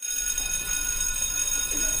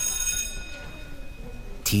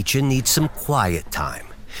teacher needs some quiet time.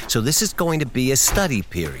 So this is going to be a study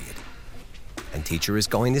period. And teacher is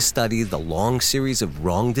going to study the long series of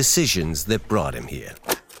wrong decisions that brought him here.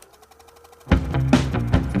 I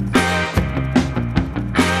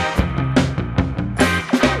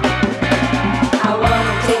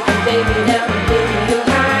wanna take you, baby, down and baby, you're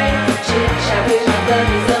high. Shake, with my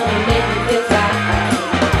buddies, only make me feel right.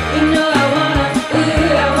 You know I wanna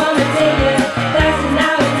take you. That's an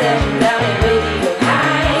hour, down and baby, you're high.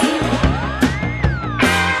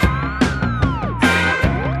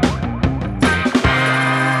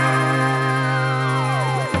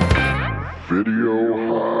 Video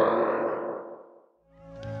High.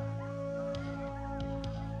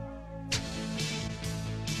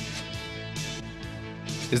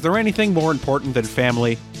 Is there anything more important than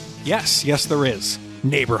family? Yes, there is.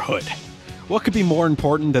 Neighborhood. What could be more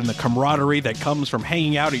important than the camaraderie that comes from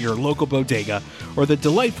hanging out at your local bodega, or the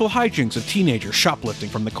delightful hijinks of teenagers shoplifting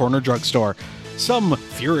from the corner drugstore? Some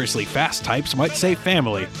furiously fast types might say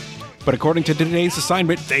family, but according to today's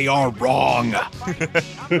assignment, they are wrong.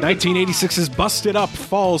 1986's Busted Up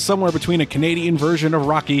falls somewhere between a Canadian version of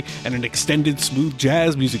Rocky and an extended smooth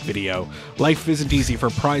jazz music video. Life isn't easy for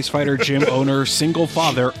prizefighter, gym owner, single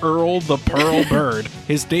father Earl the Pearl Bird.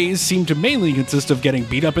 His days seem to mainly consist of getting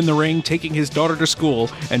beat up in the ring, taking his daughter to school,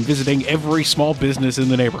 and visiting every small business in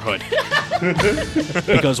the neighborhood.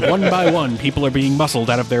 Because one by one, people are being muscled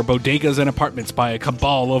out of their bodegas and apartments by a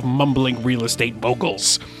cabal of mumbling real estate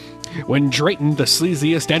moguls. When Drayton, the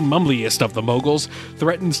sleaziest and mumbliest of the moguls,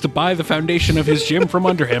 threatens to buy the foundation of his gym from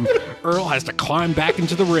under him, Earl has to climb back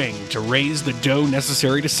into the ring to raise the dough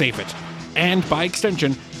necessary to save it. And, by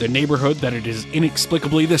extension, the neighborhood that it is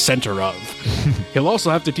inexplicably the center of. He'll also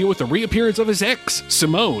have to deal with the reappearance of his ex,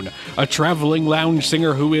 Simone, a traveling lounge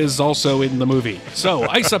singer who is also in the movie. So,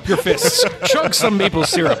 ice up your fists, chug some maple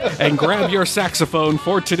syrup, and grab your saxophone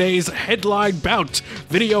for today's headline bout.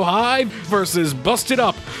 Video High versus Busted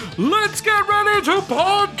Up. Let's get ready to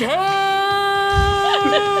podcast!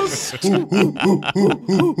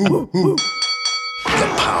 The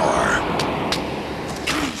power.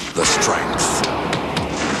 The strength.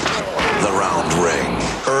 The round ring.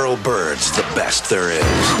 Earl Bird's the best there is.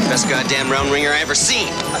 Best goddamn round ringer I ever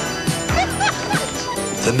seen.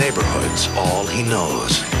 The neighborhood's all he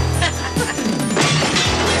knows.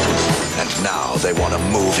 And now they want to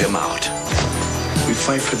move him out. We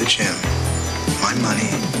fight for the gym. My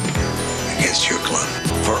money against your club.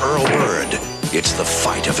 For Earl Bird, it's the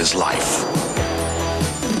fight of his life.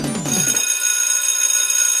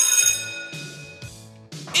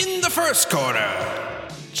 In the first corner.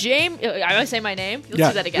 I want to say my name? Let's Yeah.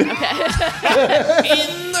 do that again. Okay.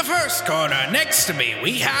 In the first corner, next to me,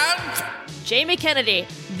 we have... Jamie Kennedy.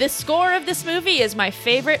 The score of this movie is my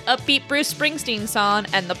favorite upbeat Bruce Springsteen song,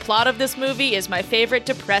 and the plot of this movie is my favorite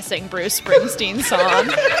depressing Bruce Springsteen song.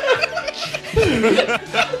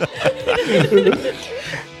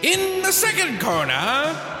 In the second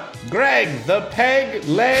corner... Greg the Peg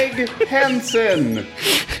Leg Hansen.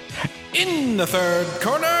 In the third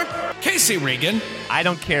corner, Casey Regan. I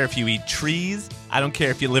don't care if you eat trees. I don't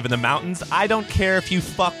care if you live in the mountains. I don't care if you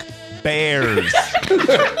fuck bears.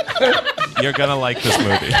 You're gonna like this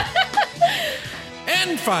movie.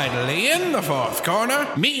 And finally, in the fourth corner,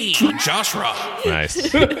 me, Joshua.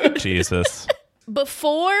 Nice. Jesus.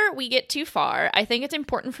 Before we get too far, I think it's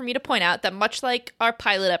important for me to point out that much like our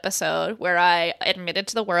pilot episode, where I admitted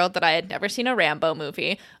to the world that I had never seen a Rambo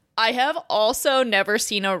movie, I have also never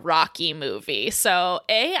seen a Rocky movie. So,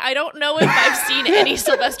 I don't know if I've seen any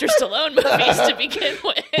Sylvester Stallone movies to begin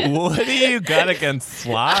with. What do you got against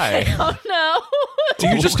Sly? I don't know. Do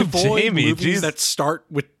you just avoid Jamie, movies geez. that start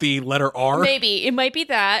with the letter R? Maybe. It might be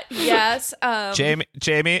that. Yes.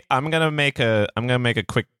 Jamie, I'm gonna make a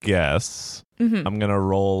quick guess. Mm-hmm. I'm gonna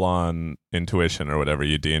roll on intuition or whatever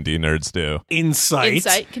you D&D nerds do.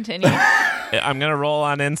 Insight. Continue. I'm gonna roll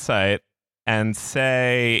on insight and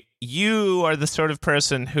say you are the sort of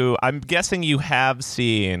person who I'm guessing you have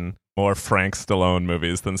seen more Frank Stallone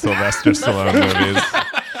movies than Sylvester Stallone movies.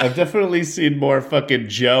 I've definitely seen more fucking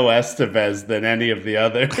Joe Estevez than any of the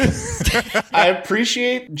others. I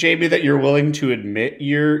appreciate, Jamie, that you're willing to admit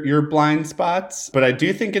your blind spots, but I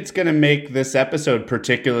do think it's going to make this episode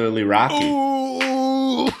particularly rocky.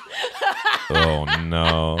 Oh,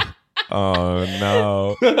 no. Oh,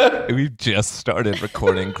 no. We've just started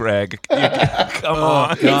recording, Greg. Come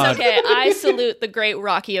on. It's okay. I salute the great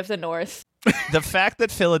Rocky of the North. The fact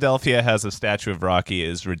that Philadelphia has a statue of Rocky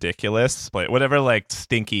is ridiculous. But whatever,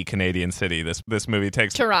 stinky Canadian city this movie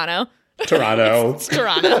takes. Toronto. Toronto. It's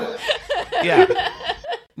Toronto. Yeah.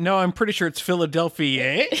 No, I'm pretty sure it's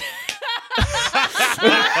Philadelphia.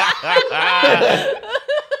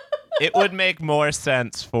 It would make more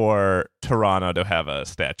sense for Toronto to have a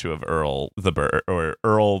statue of Earl the Bird or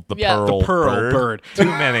Earl the Pearl Bird. Too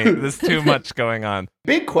many. There's too much going on.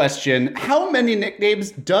 Big question, how many nicknames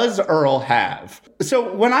does Earl have?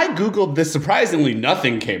 So when I Googled this, surprisingly,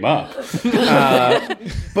 nothing came up.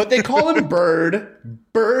 But they call him Bird,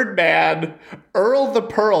 Birdman, Earl the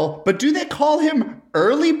Pearl. But do they call him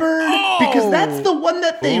Early Bird? Because that's the one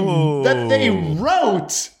that they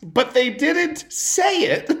wrote, but they didn't say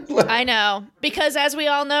it. I know. Because as we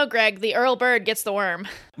all know, Greg, the Earl Bird gets the worm.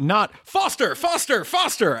 Not Foster, Foster,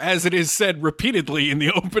 Foster, as it is said repeatedly in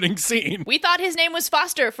the opening scene. We thought his name was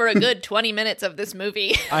Foster for a good 20 minutes of this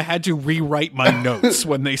movie. I had to rewrite my notes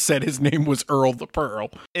when they said his name was Earl the Pearl.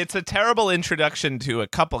 It's a terrible introduction to a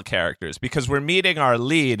couple characters because we're meeting our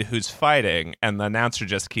lead who's fighting, and the announcer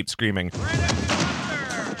just keeps screaming, 2 to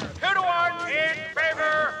 1 in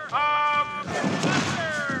favor of Foster.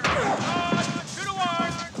 2 to 1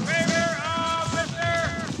 in favor of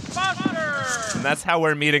Mr. Foster. and that's how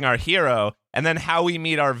we're meeting our hero. And then how we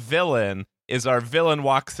meet our villain is our villain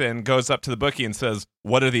walks in, goes up to the bookie and says,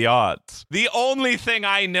 "What are the odds?" The only thing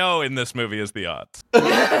I know in this movie is the odds.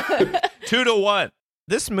 2 to 1.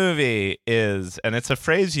 This movie is, and it's a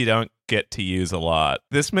phrase you don't get to use a lot,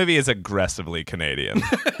 this movie is aggressively Canadian.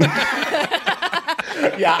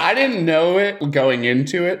 Yeah, I didn't know it going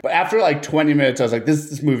into it, but after like 20 minutes, I was like,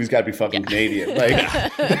 this movie's got to be fucking Canadian.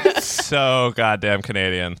 Like, so goddamn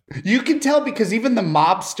Canadian. You can tell because even the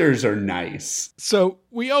mobsters are nice. So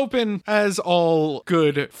we open, as all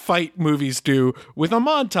good fight movies do, with a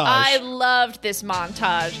montage. I loved this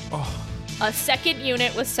montage. A second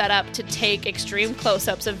unit was set up to take extreme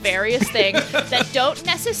close-ups of various things that don't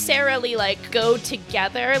necessarily, go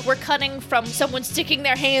together. We're cutting from someone sticking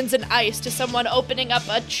their hands in ice to someone opening up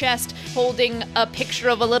a chest, holding a picture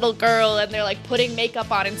of a little girl, and they're, putting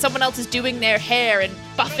makeup on, and someone else is doing their hair and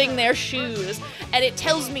buffing their shoes. And it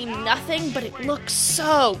tells me nothing, but it looks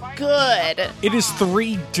so good. It is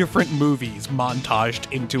 3 different movies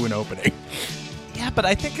montaged into an opening. Yeah, but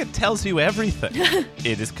I think it tells you everything.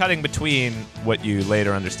 It is cutting between what you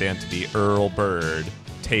later understand to be Earl Bird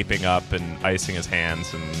taping up and icing his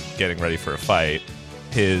hands and getting ready for a fight,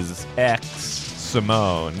 his ex,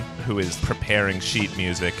 Simone, who is preparing sheet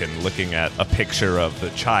music and looking at a picture of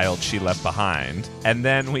the child she left behind. And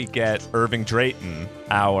then we get Irving Drayton,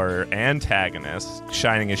 our antagonist,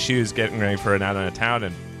 shining his shoes, getting ready for a night out of town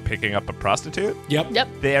and picking up a prostitute. Yep.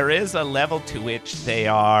 There is a level to which they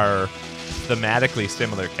are thematically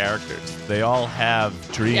similar characters. They all have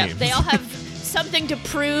dreams. Yeah, they all have something to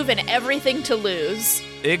prove and everything to lose.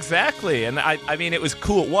 Exactly. And I mean, it was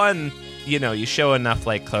cool. One, you show enough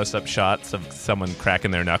close-up shots of someone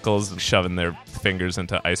cracking their knuckles and shoving their fingers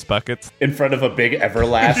into ice buckets. In front of a big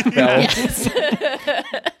Everlast belt. Yes.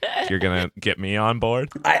 You're going to get me on board?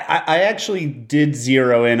 I actually did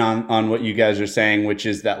zero in on what you guys are saying, which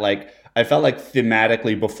is that I felt like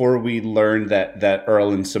thematically before we learned that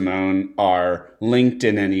Earl and Simone are linked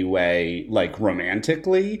in any way,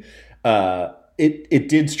 romantically, it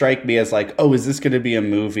did strike me as is this going to be a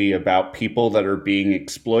movie about people that are being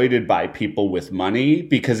exploited by people with money?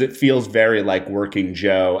 Because it feels very like Working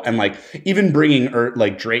Joe, and even bringing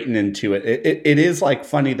Drayton into it. It is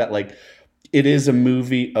funny that it is a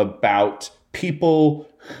movie about people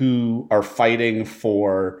who are fighting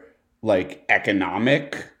for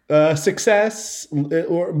economic success,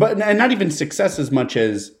 but not even success as much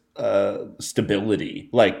as stability,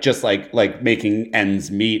 just making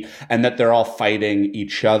ends meet, and that they're all fighting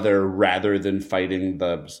each other rather than fighting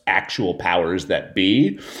the actual powers that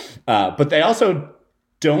be. But they also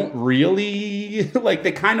don't really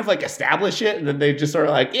they kind of establish it, and then they just sort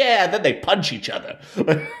of then they punch each other.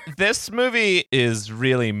 This movie is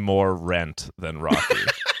really more Rent than Rocky.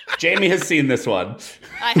 Jamie has seen this one.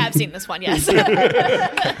 I have seen this one, yes.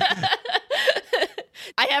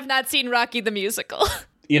 I have not seen Rocky the Musical.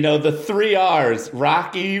 The 3 R's,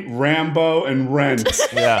 Rocky, Rambo, and Rent.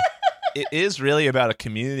 Yeah. It is really about a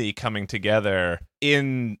community coming together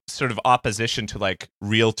in sort of opposition to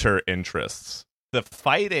realtor interests. The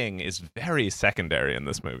fighting is very secondary in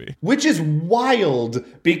this movie. Which is wild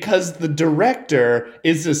because the director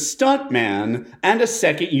is a stuntman and a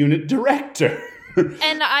second unit director.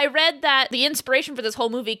 And I read that the inspiration for this whole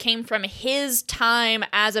movie came from his time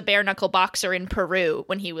as a bare knuckle boxer in Peru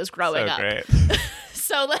when he was growing up. Great.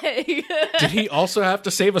 So did he also have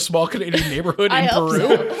to save a small Canadian neighborhood in I hope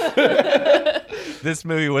Peru? So. This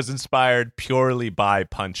movie was inspired purely by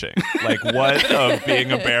punching. Like, what of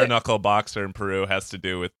being a bare knuckle boxer in Peru has to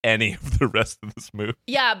do with any of the rest of this movie?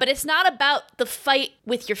 Yeah, but it's not about the fight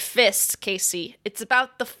with your fists, Casey. It's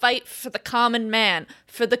about the fight for the common man,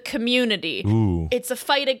 for the community. Ooh. It's a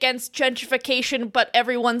fight against gentrification, but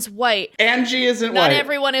everyone's white. Angie isn't Not white.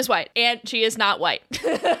 everyone is white. Angie is not white.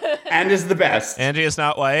 And is the best. Angie is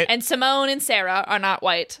not white. And Simone and Sarah are not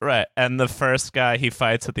white. Right. And the first guy he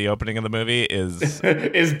fights at the opening of the movie is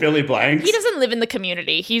Is Billy Blanks. He doesn't live in the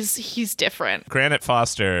community. He's different. Granite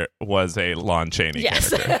Foster was a Lon Chaney Yes.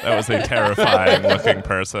 character. That was a terrifying looking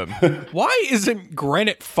person. Why isn't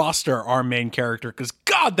Granite Foster our main character? Because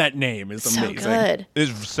God, that name is amazing. So good.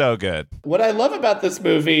 It's so good. What I love about this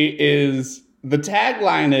movie is the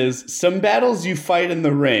tagline is some battles you fight in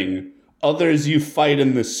the ring, others you fight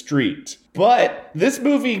in the street. But this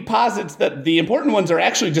movie posits that the important ones are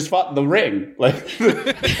actually just fought in the ring. Like, he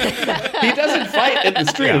doesn't fight in the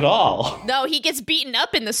street at all. No, he gets beaten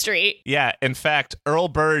up in the street. Yeah, in fact, Earl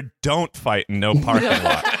Bird don't fight in no parking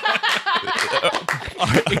lot.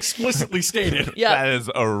 Explicitly stated. Yep. That is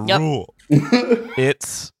a rule.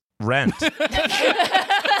 It's Rent.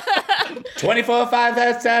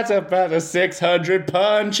 24/5, that's about 600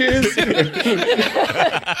 punches.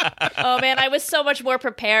 Oh man, I was so much more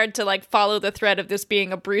prepared to like follow the thread of this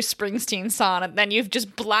being a Bruce Springsteen song, and then you've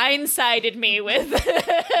just blindsided me with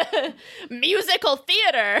musical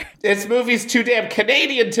theater. This movie's too damn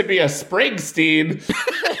Canadian to be a Springsteen.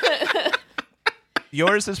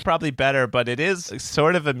 Yours is probably better, but it is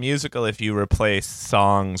sort of a musical if you replace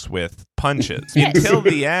songs with punches. Yes. Until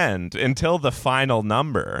the end, until the final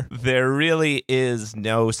number, there really is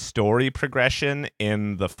no story progression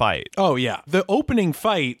in the fight. Oh, yeah. The opening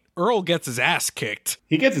fight, Earl gets his ass kicked.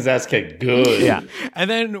 He gets his ass kicked good. Yeah. And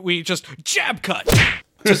then we just jab cut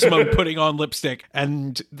to Simone putting on lipstick.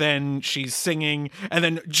 And then she's singing. And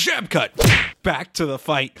then jab cut back to the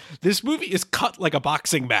fight. This movie is cut like a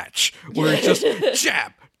boxing match where it's just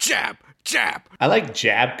jab, jab, jab. I like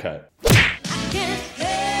jab cut.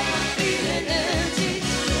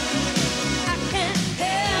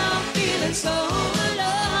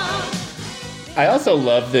 I also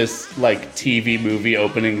love this like TV movie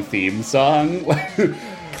opening theme song.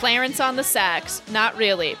 Clarence on the sax. Not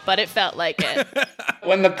really, but it felt like it.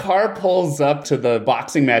 When the car pulls up to the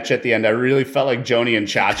boxing match at the end, I really felt like Joni and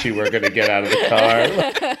Chachi were going to get out of the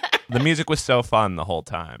car. The music was so fun the whole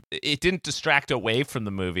time. It didn't distract away from the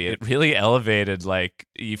movie. It really elevated, like,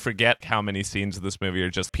 you forget how many scenes of this movie are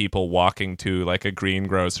just people walking to, like, a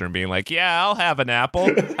greengrocer and being like, yeah, I'll have an apple.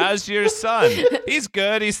 How's your son? He's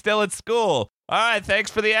good. He's still at school. All right, thanks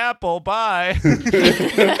for the apple. Bye.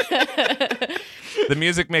 The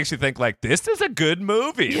music makes you think, like, this is a good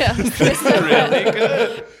movie. Yeah. This is really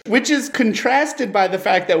good. Which is contrasted by the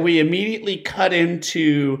fact that we immediately cut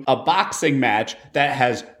into a boxing match that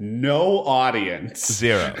has no audience.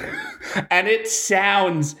 Zero. And it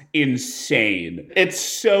sounds insane. It's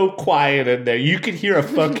so quiet in there. You can hear a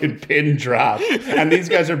fucking pin drop. And these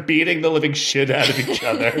guys are beating the living shit out of each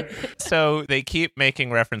other. So they keep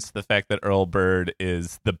making reference to the fact that Earl Bird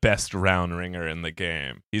is the best round ringer in the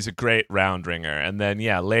game. He's a great round ringer. And then,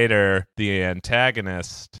 yeah, later, the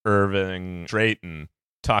antagonist, Irving Drayton,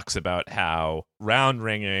 talks about how round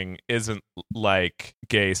ringing isn't like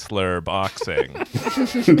gay slur boxing.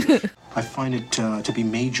 I find it to be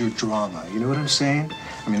major drama. You know what I'm saying?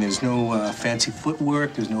 I mean, there's no fancy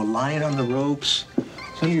footwork. There's no lying on the ropes.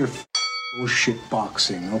 It's none of your bullshit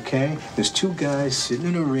boxing, okay? There's two guys sitting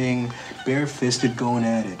in a ring, bare-fisted, going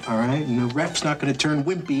at it, all right? And the ref's not going to turn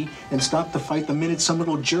wimpy and stop the fight the minute some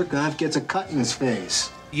little jerk-off gets a cut in his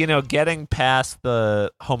face. You know, getting past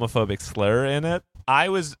the homophobic slur in it, I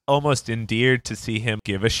was almost endeared to see him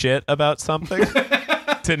give a shit about something.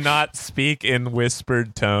 To not speak in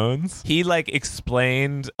whispered tones. He, like,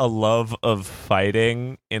 explained a love of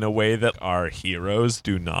fighting in a way that our heroes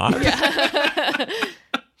do not.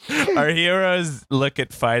 Our heroes look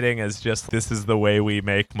at fighting as just, this is the way we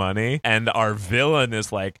make money. And our villain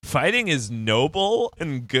is like, fighting is noble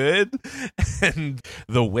and good and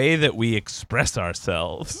the way that we express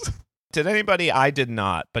ourselves. Did anybody, I did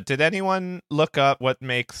not, but did anyone look up what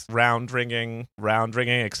makes round ringing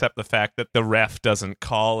except the fact that the ref doesn't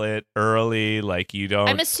call it early, like you don't...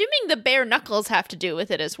 I'm assuming the bare knuckles have to do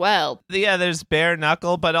with it as well. Yeah, there's bare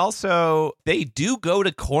knuckle, but also they do go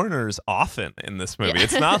to corners often in this movie. Yeah.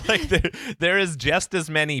 It's not like there is just as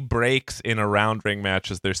many breaks in a round ring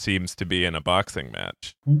match as there seems to be in a boxing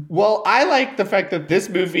match. Well, I like the fact that this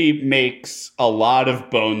movie makes a lot of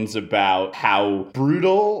bones about how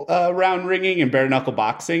brutal round ringing and bare knuckle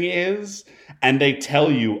boxing is. and they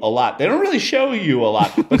tell you a lot. They don't really show you a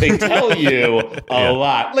lot, but they tell you a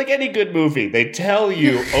lot. Like any good movie, they tell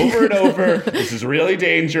you over and over, this is really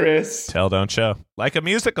dangerous. Tell, don't show. Like a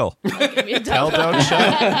musical. Tell, don't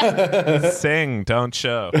show. Sing, don't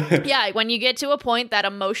show. Yeah, when you get to a point that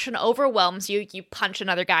emotion overwhelms you, you punch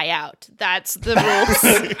another guy out. That's the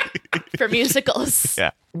rules for musicals.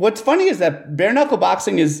 Yeah. What's funny is that bare knuckle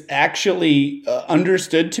boxing is actually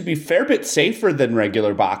understood to be a fair bit safer than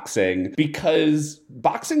regular boxing because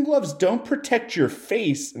boxing gloves don't protect your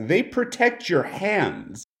face, they protect your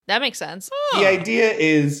hands. That makes sense. The idea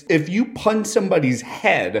is if you punch somebody's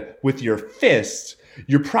head with your fist,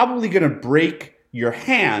 you're probably going to break your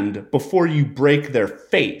hand before you break their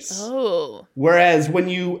face. Oh. Whereas when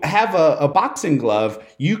you have a boxing glove,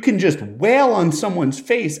 you can just wail on someone's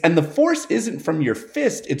face, and the force isn't from your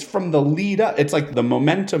fist, it's from the lead up. It's like the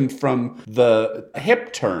momentum from the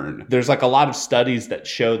hip turn. There's like a lot of studies that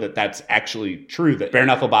show that that's actually true, that bare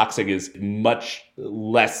knuckle boxing is much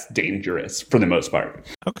less dangerous for the most part.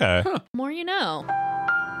 Okay. More you know.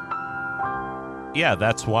 Yeah,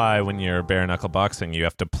 that's why when you're bare knuckle boxing, you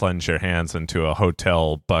have to plunge your hands into a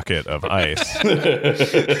hotel bucket of ice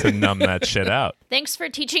to numb that shit out. Thanks for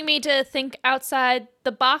teaching me to think outside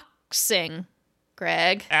the boxing,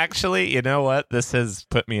 Greg. Actually, you know what? This has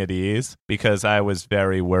put me at ease because I was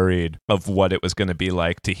very worried of what it was going to be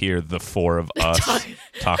like to hear the four of us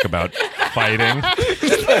talk about fighting.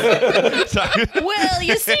 Well,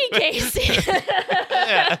 you see, Casey.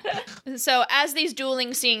 So as these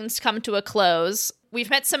dueling scenes come to a close, we've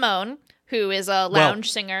met Simone, who is a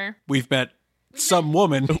lounge singer. We've met some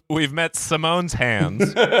woman. We've met Simone's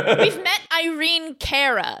hands. We've met Irene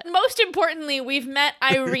Cara. Most importantly, we've met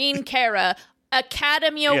Irene Cara,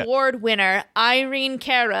 Academy Award winner Irene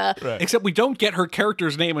Cara. Right. Except we don't get her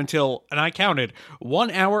character's name until, and I counted, 1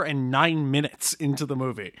 hour and 9 minutes into the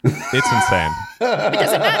movie. It's insane. It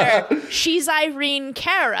doesn't matter. She's Irene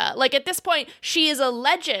Cara. Like, at this point, she is a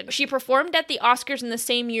legend. She performed at the Oscars in the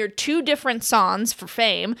same year 2 different songs for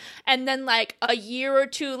Fame, and then, like, a year or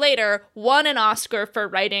 2 later, won an Oscar for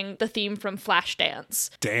writing the theme from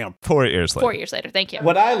Flashdance. Damn. 4 years later. 4 years later, thank you.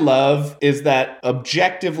 What I love is that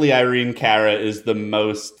objectively Irene Cara is the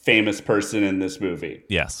most famous person in this movie.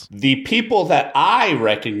 Yes. The people that I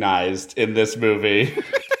recognized in this movie...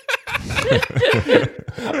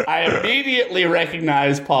 I immediately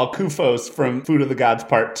recognized Paul Kufos from Food of the Gods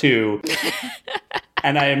Part 2.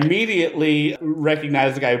 And I immediately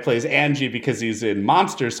recognized the guy who plays Angie because he's in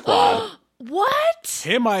Monster Squad. What?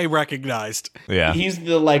 Him I recognized. Yeah. He's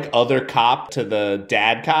the, like, other cop to the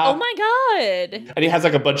dad cop. Oh my god. And he has,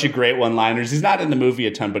 like, a bunch of great one-liners. He's not in the movie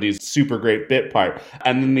a ton, but he's a super great bit part.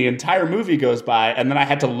 And then the entire movie goes by, and then I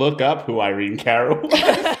had to look up who Irene Cara was.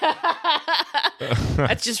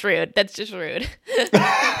 That's just rude. That's just rude.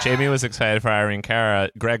 Jamie was excited for Irene Cara.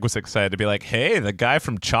 Greg was excited to be like, hey, the guy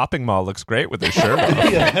from Chopping Mall looks great with his shirt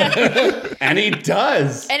off. And he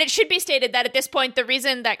does. And it should be stated that at this point, the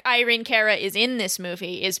reason that Irene Cara is in this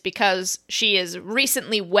movie is because she is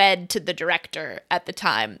recently wed to the director at the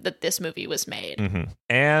time that this movie was made. Mm-hmm.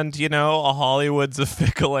 And, you know, Hollywood's a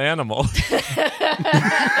fickle animal.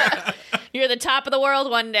 You're the top of the world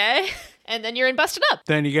one day, and then you're in Busted Up.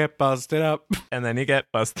 Then you get busted up. And then you get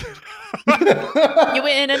busted. You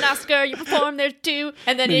win an Oscar, you perform there too,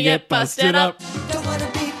 and then you get busted up. Don't wanna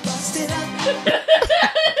be busted up.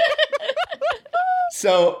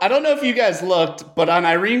 So, I don't know if you guys looked, but on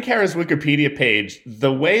Irene Cara's Wikipedia page,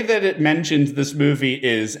 the way that it mentions this movie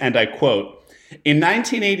is, and I quote, in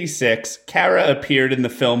 1986, Cara appeared in the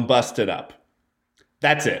film Busted Up.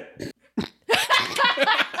 That's it.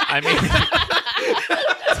 I mean,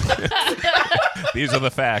 these are the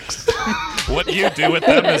facts. What you do with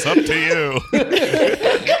them is up to you.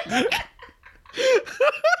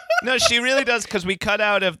 No, she really does, because we cut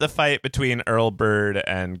out of the fight between Earl Bird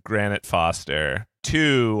and Granite Foster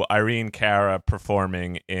to Irene Cara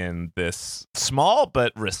performing in this small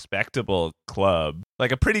but respectable club.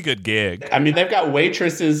 Like a pretty good gig. I mean, they've got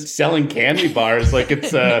waitresses selling candy bars like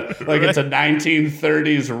it's a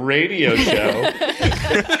 1930s radio show.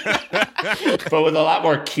 But with a lot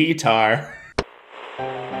more keytar.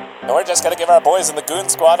 And we're just going to give our boys in the Goon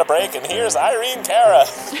Squad a break, and here's Irene Cara.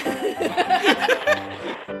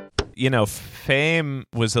 You know, Fame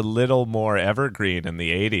was a little more evergreen in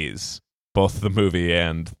the 80s. Both the movie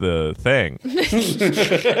and the thing.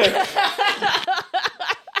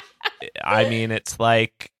 I mean, it's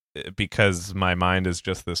like, because my mind is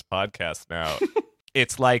just this podcast now,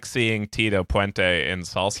 It's like seeing Tito Puente in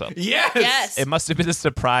Salsa. Yes. It must have been a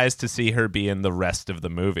surprise to see her be in the rest of the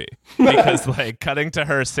movie. Because, like, cutting to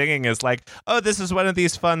her singing is like, oh, this is one of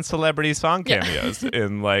these fun celebrity song cameos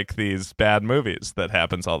in, like, these bad movies that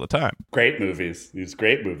happens all the time. Great movies. These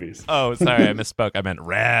great movies. Oh, sorry, I misspoke. I meant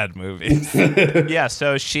rad movies. Yeah,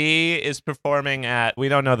 so she is performing at, we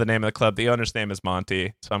don't know the name of the club. The owner's name is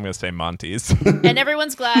Monty, so I'm going to say Monty's. And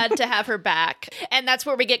everyone's glad to have her back. And that's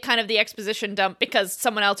where we get kind of the exposition dump, because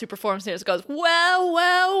someone else who performs here goes,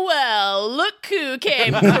 well, look who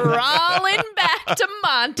came crawling back to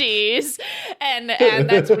Monty's. And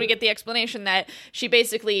that's when we get the explanation that she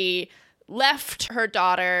basically left her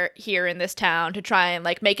daughter here in this town to try and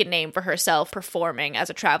like make a name for herself performing as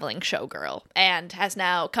a traveling showgirl, and has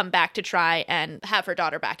now come back to try and have her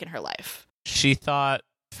daughter back in her life. She thought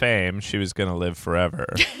fame, she was going to live forever.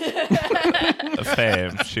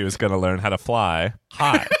 Fame, she was going to learn how to fly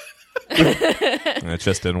high. And it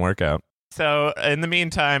just didn't work out. So, in the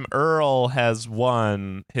meantime, Earl has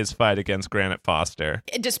won his fight against Granite Foster.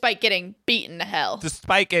 Despite getting beaten to hell.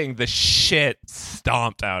 Despite getting the shit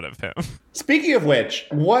stomped out of him. Speaking of which,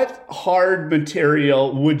 what hard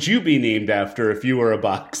material would you be named after if you were a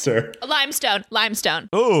boxer? Limestone.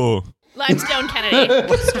 Ooh. Limestone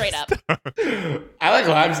Kennedy. Straight up. I like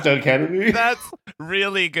Limestone Kennedy. That's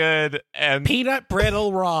really good. And Peanut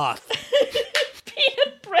Brittle Roth.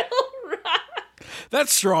 Peanut Brittle Roth.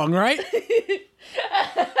 That's strong, right?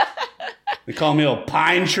 They call me old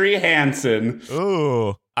Pine Tree Hansen.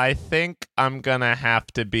 Ooh, I think I'm gonna have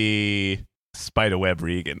to be Spiderweb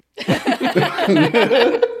Regan.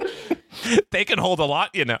 They can hold a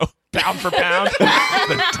lot, you know. Pound for pound.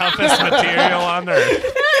 The toughest material on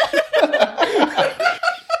earth.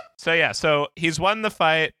 So he's won the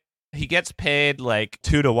fight. He gets paid like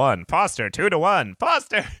 2-1. Foster, 2-1.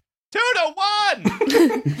 Foster,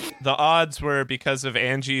 2-1. The odds were because of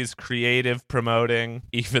Angie's creative promoting,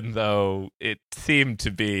 even though it seemed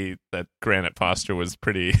to be that Granite Foster was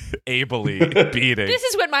pretty ably beating. This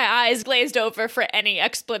is when my eyes glazed over for any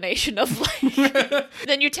explanation of life.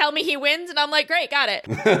 Then you tell me he wins, and I'm like, great, got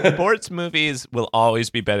it. Sports movies will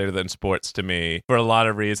always be better than sports to me for a lot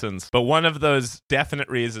of reasons. But one of those definite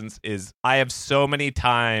reasons is I have so many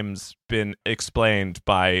times been explained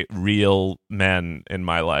by real men in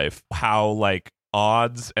my life how, like,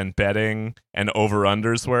 odds and betting and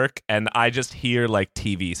over-unders work, and I just hear like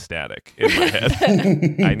TV static in my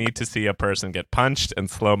head. I need to see a person get punched and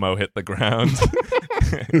slow-mo hit the ground.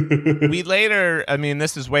 We later, I mean,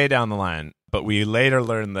 this is way down the line, but we later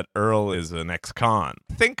learn that Earl is an ex-con.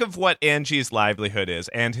 Think of what Angie's livelihood is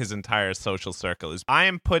and his entire social circle is. I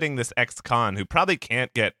am putting this ex-con who probably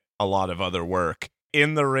can't get a lot of other work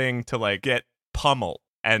in the ring to like get pummeled.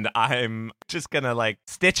 And I'm just going to, like,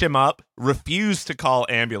 stitch him up, refuse to call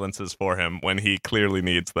ambulances for him when he clearly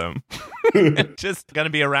needs them. Just going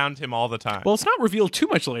to be around him all the time. Well, it's not revealed too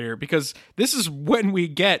much later, because this is when we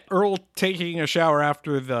get Earl taking a shower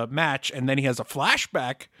after the match, and then he has a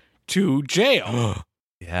flashback to jail.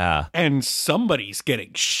 Yeah. And somebody's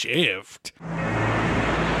getting shivved.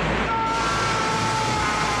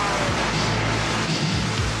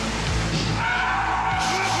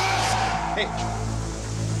 Hey.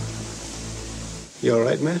 You all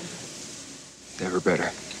right, man? Never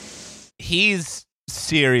better. He's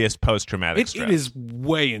serious post-traumatic stress. It is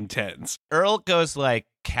way intense. Earl goes, like,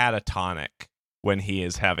 catatonic when he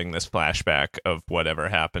is having this flashback of whatever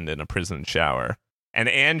happened in a prison shower. And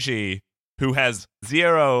Angie, who has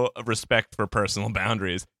zero respect for personal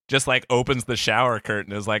boundaries, just, like, opens the shower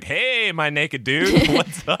curtain and is like, hey, my naked dude,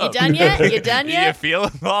 what's up? You done yet? You done yet? You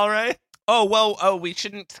feeling all right? Oh, we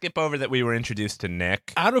shouldn't skip over that we were introduced to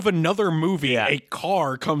Nick. Out of another movie, a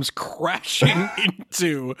car comes crashing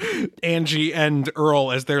into Angie and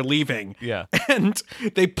Earl as they're leaving. Yeah. And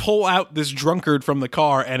they pull out this drunkard from the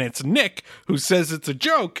car, and it's Nick, who says it's a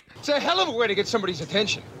joke. It's a hell of a way to get somebody's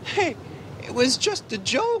attention. Hey, it was just a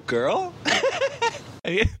joke, girl.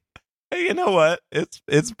 Hey, you know what?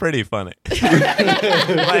 It's pretty funny.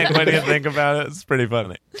 Like, when you think about it, it's pretty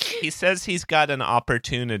funny. He says he's got an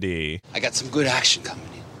opportunity. I got some good action coming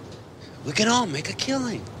in. We can all make a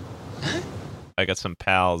killing. Huh? I got some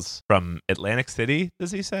pals from Atlantic City,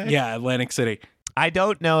 does he say? Yeah, Atlantic City. I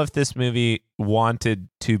don't know if this movie wanted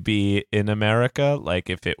to be in America, like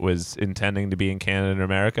if it was intending to be in Canada and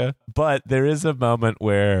America, but there is a moment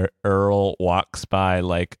where Earl walks by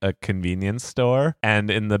like a convenience store,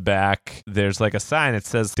 and in the back there's like a sign. It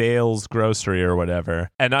says Dale's Grocery or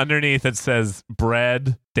whatever, and underneath it says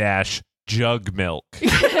bread - jug milk,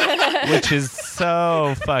 which is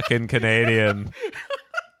so fucking Canadian.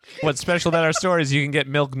 What's special about our store is you can get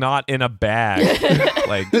milk not in a bag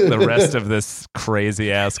like the rest of this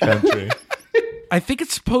crazy-ass country. I think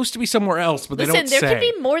it's supposed to be somewhere else, but they don't say. Listen, there could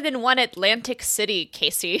be more than one Atlantic City,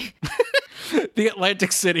 Casey. The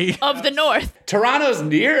Atlantic City. Of the North. Toronto's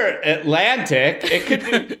near Atlantic. It could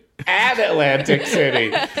be at Atlantic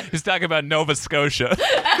City. He's talking about Nova Scotia.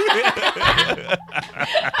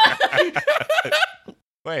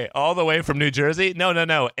 Wait, all the way from New Jersey? No,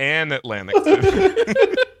 and Atlantic City.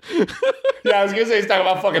 Yeah, I was going to say he's talking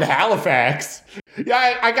about fucking Halifax.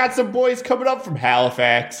 Yeah, I got some boys coming up from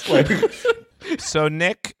Halifax. So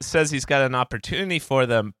Nick says he's got an opportunity for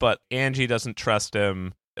them, but Angie doesn't trust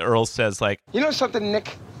him. Earl says, like, You know something,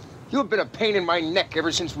 Nick? You've been a pain in my neck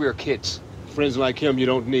ever since we were kids. Friends like him you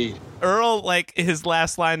don't need. Earl, like, his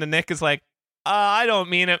last line to Nick is like, I don't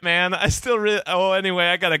mean it, man. I still really... Oh, anyway,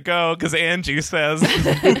 I gotta go, because Angie says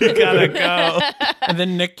you gotta go. And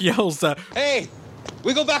then Nick yells, Hey,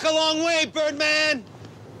 we go back a long way, Birdman.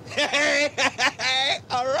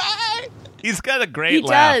 All right. He's got a great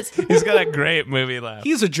laugh. He's got a great movie laugh.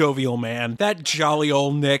 He's a jovial man. That jolly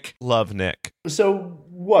old Nick. Love Nick. So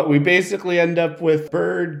what? We basically end up with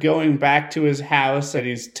Bird going back to his house and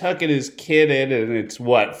he's tucking his kid in and it's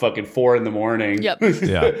fucking 4 a.m. Yep.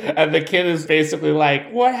 Yeah. And the kid is basically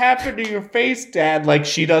like, what happened to your face, Dad? Like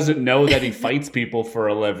she doesn't know that he fights people for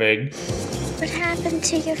a living. What happened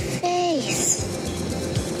to your face?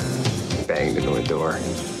 Banged into a door.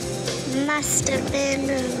 Must have been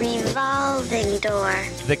a revolving door.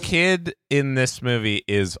 The kid in this movie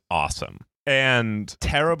is awesome and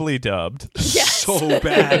terribly dubbed. Yes. So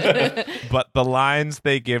bad. But the lines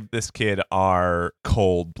they give this kid are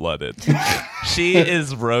cold-blooded. She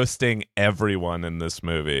is roasting everyone in this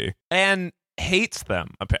movie and hates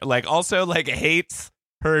them. Like, also, like, hates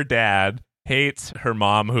her dad, hates her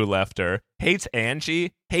mom who left her, hates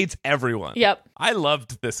Angie, hates everyone. Yep. I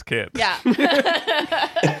loved this kid. Yeah.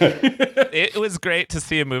 It was great to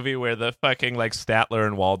see a movie where the fucking, like, Statler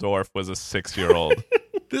and Waldorf was a 6-year-old.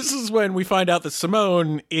 This is when we find out that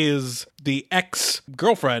Simone is the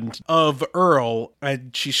ex-girlfriend of Earl,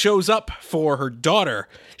 and she shows up for her daughter.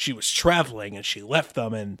 She was traveling, and she left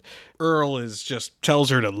them, and Earl tells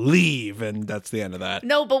her to leave, and that's the end of that.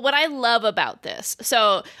 No, but what I love about this,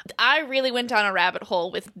 so I really went down a rabbit hole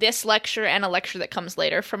with this lecture and a lecture that comes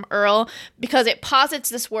later from Earl, because it posits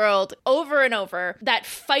this world over and over that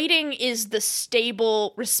fighting is the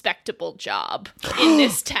stable, respectable job in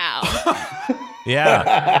this town.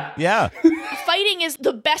 Yeah. Yeah. Fighting is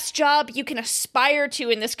the best job you can aspire to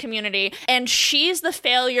in this community, and she's the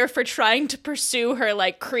failure for trying to pursue her,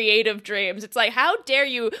 like, creative dreams. It's like, how dare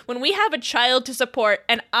you, when we have a child to support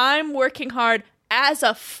and I'm working hard as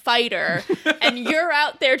a fighter and you're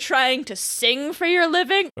out there trying to sing for your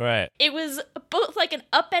living. Right. It was both like an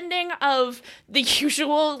upending of the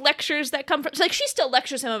usual lectures that come from, like, she still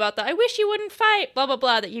lectures him about that. I wish you wouldn't fight, blah, blah,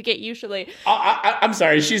 blah, that you get usually. I'm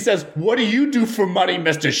sorry. She says, what do you do for money,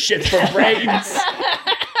 Mr. Shit for Brains?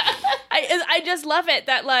 I just love it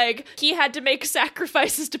that, like, he had to make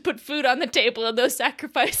sacrifices to put food on the table, and those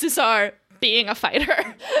sacrifices are being a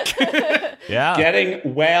fighter. Yeah.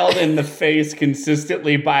 Getting wailed in the face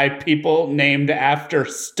consistently by people named after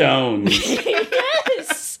stones.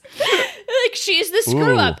 Yes. Like, she's the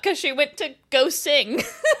screw up because she went to go sing.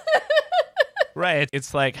 Right.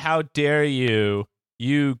 It's like, how dare you?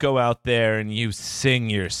 You go out there and you sing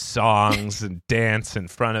your songs and dance in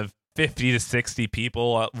front of 50 to 60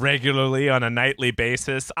 people regularly on a nightly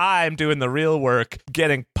basis. I'm doing the real work,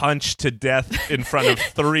 getting punched to death in front of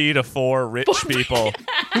 3 to 4 rich people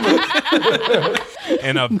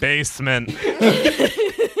in a basement.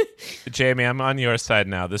 Jamie, I'm on your side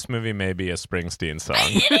now. This movie may be a Springsteen song.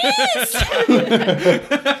 It is!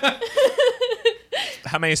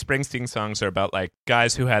 How many Springsteen songs are about, like,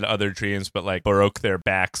 guys who had other dreams but, like, broke their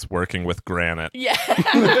backs working with granite? Yeah.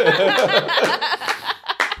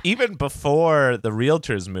 Even before the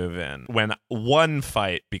realtors move in, when one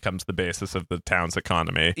fight becomes the basis of the town's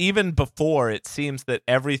economy, even before, it seems that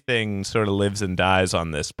everything sort of lives and dies on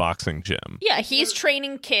this boxing gym. Yeah, he's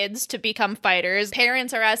training kids to become fighters.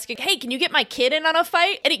 Parents are asking, hey, can you get my kid in on a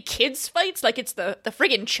fight? Any kids fights? Like, it's the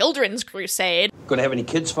friggin' children's crusade. Gonna have any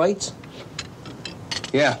kids fights?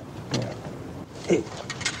 Yeah. Hey,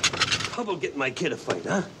 how about getting my kid a fight,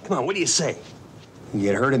 huh? Come on, what do you say? You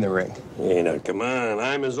get hurt in the ring. Hey, now, come on.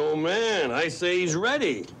 I'm his old man. I say he's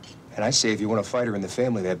ready. And I say if you want a fighter in the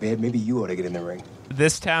family that bad, maybe you ought to get in the ring.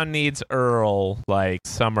 This town needs Earl like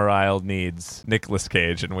Summer Isle needs Nicolas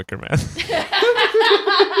Cage in Wicker Man.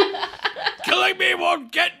 Killing me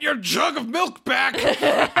won't get your jug of milk back.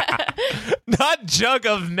 Not jug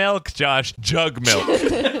of milk, Josh. Jug milk.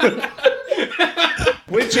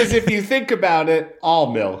 Which is, if you think about it,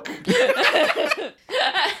 all milk.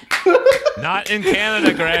 Not in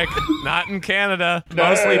Canada, Greg. Not in Canada.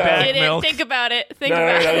 Mostly bad You didn't milk. think about it.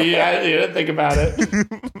 No, you didn't think about it.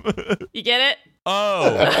 You get it?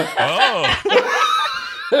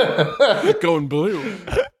 Going blue.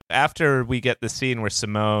 After we get the scene where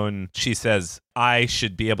Simone, she says, I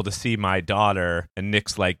should be able to see my daughter. And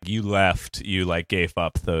Nick's like, you left. You gave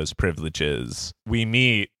up those privileges.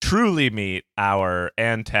 We truly meet our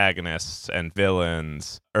antagonists and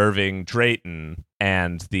villains, Irving Drayton,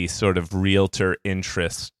 and the sort of realtor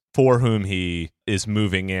interest for whom he is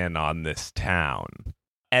moving in on this town.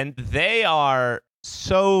 And they are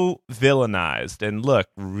so villainized. And look,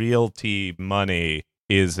 realty money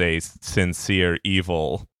is a sincere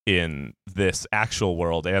evil in this actual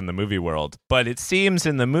world and the movie world. But it seems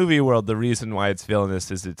in the movie world, the reason why it's villainous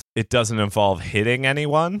is it doesn't involve hitting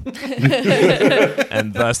anyone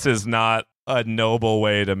and thus is not a noble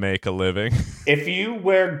way to make a living. If you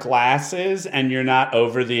wear glasses and you're not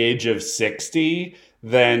over the age of 60,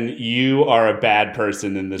 then you are a bad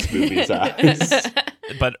person in this movie's eyes.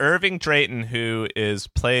 But Irving Drayton, who is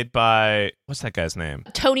played by, what's that guy's name?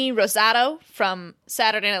 Tony Rosato from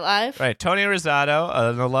Saturday Night Live. Right, Tony Rosato,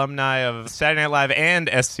 an alumni of Saturday Night Live and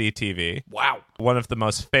SCTV. Wow. One of the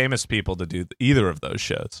most famous people to do either of those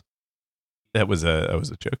shows. That was a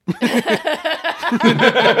joke.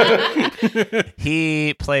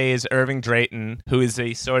 He plays Irving Drayton, who is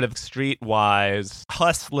a sort of streetwise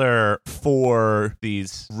hustler for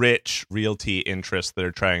these rich realty interests that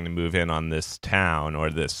are trying to move in on this town or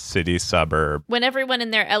this city suburb. When everyone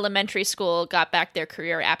in their elementary school got back their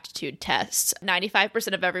career aptitude tests,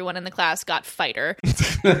 95% of everyone in the class got fighter.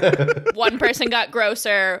 One person got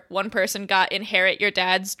grocer, one person got inherit your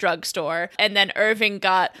dad's drugstore, and then Irving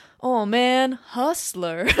got, oh man,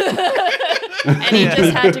 hustler. And he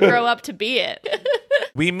just had to grow up to be it.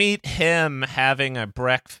 We meet him having a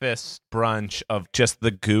breakfast brunch of just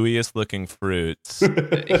the gooeyest looking fruits.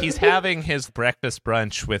 He's having his breakfast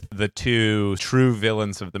brunch with the two true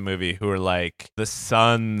villains of the movie who are like the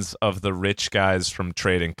sons of the rich guys from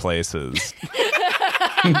Trading Places.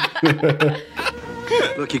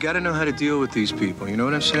 Look, you got to know how to deal with these people. You know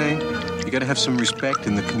what I'm saying? You got to have some respect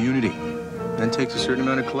in the community. That takes a certain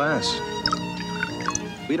amount of class.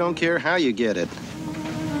 We don't care how you get it.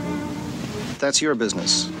 That's your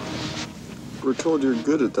business. We're told you're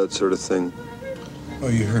good at that sort of thing. Oh,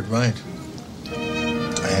 you heard right.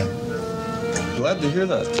 I am. Glad to hear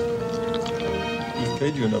that. We've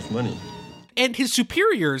paid you enough money. And his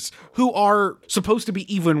superiors, who are supposed to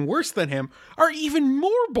be even worse than him, are even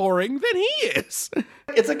more boring than he is.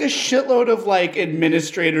 It's like a shitload of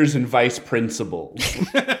administrators and vice principals.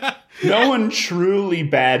 No one truly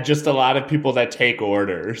bad, just a lot of people that take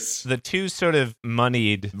orders. The two sort of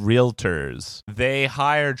moneyed realtors, they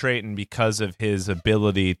hire Drayton because of his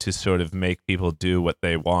ability to sort of make people do what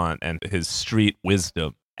they want and his street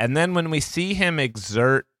wisdom. And then when we see him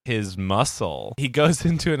exert his muscle, he goes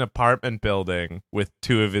into an apartment building with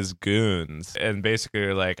two of his goons and basically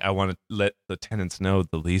are like, I want to let the tenants know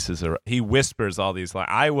the leases are... He whispers all these lines.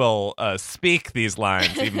 I will speak these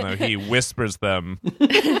lines, even though he whispers them.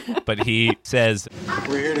 But he says...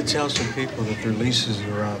 We're here to tell some people that their leases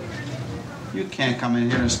are up. You can't come in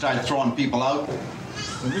here and start throwing people out.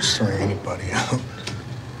 We're not throwing anybody out.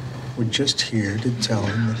 We're just here to tell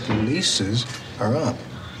them that their leases are up.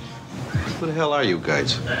 Who the hell are you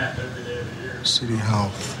guys? City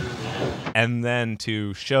Health. And then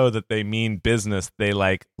to show that they mean business, they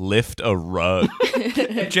lift a rug.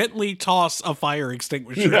 Gently toss a fire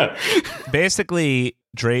extinguisher. Yeah. Basically,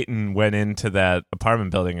 Drayton went into that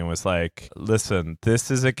apartment building and was like, listen, this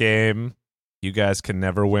is a game you guys can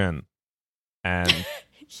never win. And,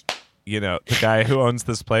 the guy who owns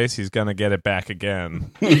this place, he's going to get it back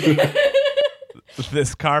again.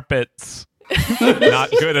 This carpet's not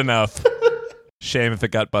good enough. Shame if it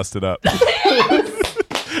got busted up.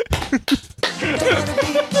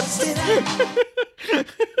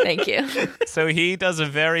 Thank you. So he does a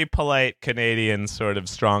very polite Canadian sort of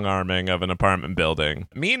strong arming of an apartment building.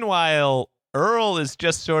 Meanwhile, Earl is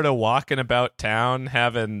just sort of walking about town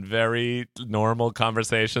having very normal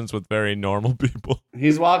conversations with very normal people.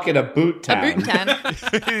 He's walking a boot town. A boot town.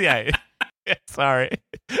 Yeah. Sorry.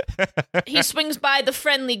 He swings by the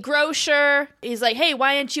friendly grocer. He's like, hey,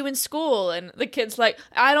 why aren't you in school? And the kid's like,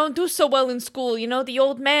 I don't do so well in school. The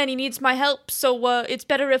old man, he needs my help. So it's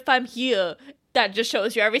better if I'm here. That just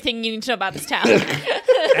shows you everything you need to know about this town.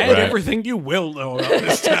 And everything you will know about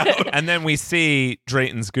this town. And then we see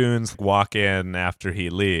Drayton's goons walk in after he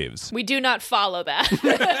leaves. We do not follow that.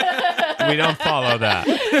 We don't follow that.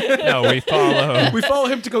 No, we follow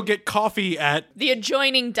him to go get coffee at the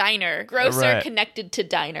adjoining diner. Grocer connected to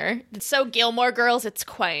diner. It's so Gilmore Girls, it's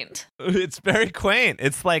quaint. It's very quaint.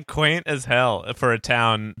 It's like quaint as hell for a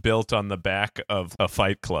town built on the back of a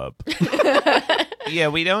fight club. Yeah,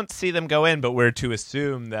 we don't see them go in, but we're to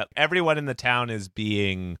assume that everyone in the town is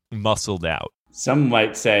being muscled out. Some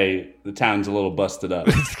might say the town's a little busted up.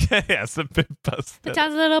 Yeah, it's a bit busted. The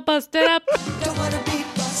town's a little busted up. Don't wanna be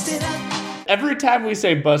busted up. Every time we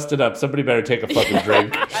say busted up, somebody better take a fucking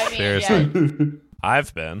drink. I mean, seriously.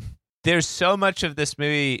 I've been. There's so much of this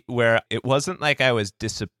movie where it wasn't like I was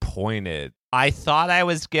disappointed. I thought I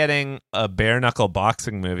was getting a bare knuckle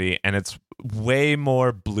boxing movie, and it's way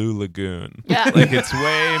more Blue Lagoon. Yeah. Like, it's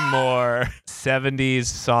way more 70s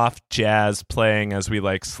soft jazz playing as we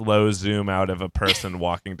like slow zoom out of a person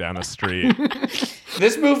walking down a street.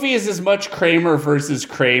 This movie is as much Kramer versus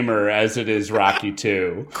Kramer as it is Rocky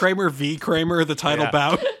 2. Kramer v. Kramer, the title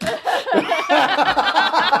bout.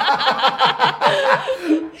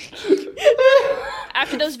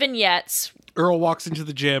 After those vignettes, Earl walks into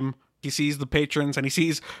the gym. He sees the patrons and he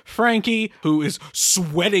sees Frankie, who is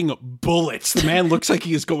sweating bullets. The man looks like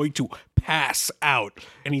he is going to pass out.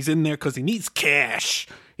 And he's in there because he needs cash.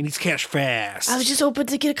 He needs cash fast. I was just hoping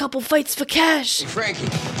to get a couple fights for cash. Hey, Frankie.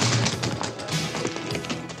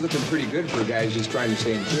 Looking pretty good for a guy who's just trying to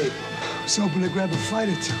stay in shape. I was hoping to grab a fight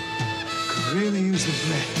or two. Could really use the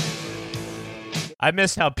bread. I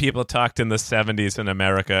missed how people talked in the 70s in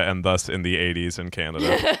America and thus in the 80s in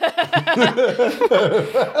Canada.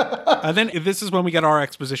 And then this is when we get our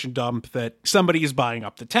exposition dump that somebody is buying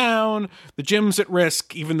up the town, the gym's at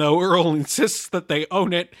risk, even though Earl insists that they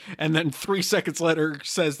own it, and then 3 seconds later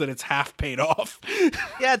says that it's half paid off.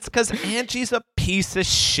 Yeah, it's because Angie's a piece of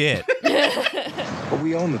shit. But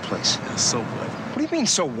we own the place. So what? What do you mean,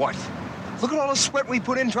 so what? Look at all the sweat we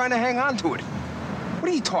put in trying to hang on to it.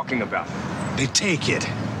 What are you talking about? They take it.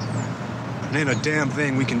 And ain't a damn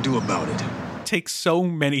thing we can do about it. Takes so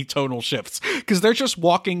many tonal shifts because they're just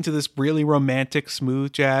walking to this really romantic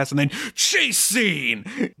smooth jazz and then chase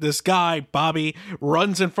scene. This guy Bobby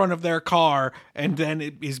runs in front of their car and then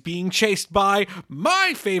it is being chased by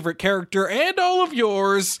my favorite character and all of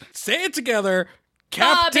yours. Say it together.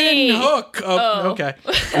 Captain Bobby. Hook. Okay.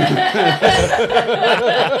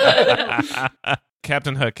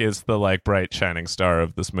 Captain Hook is the like bright shining star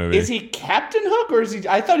of this movie. Is he Captain Hook or is he?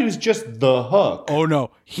 I thought he was just the Hook. Oh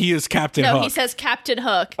no, he is Captain Hook. No, he says Captain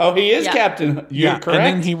Hook. Oh, he is Yeah. Captain Hook. You're correct. And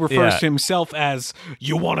then he refers to himself as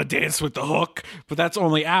 "You want to dance with the Hook," but that's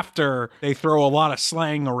only after they throw a lot of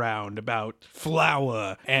slang around about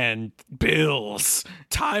flour and bills,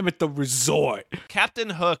 time at the resort.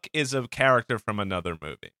 Captain Hook is a character from another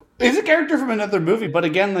movie. He's a character from another movie, but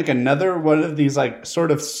again, like another one of these like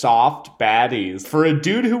sort of soft baddies. For a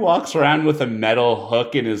dude who walks around with a metal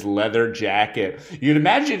hook in his leather jacket, you'd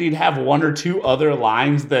imagine he'd have 1 or 2 other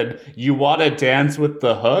lines than "You want to dance with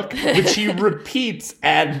the hook," which he repeats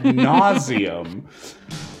ad nauseum.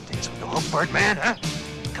 Dance with the hook, Birdman, huh?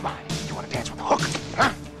 Come on, you want to dance with the hook,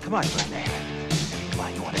 huh? Come on, Birdman. Come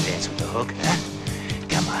on, you want to dance with the hook, huh?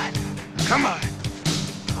 Come on. Come on.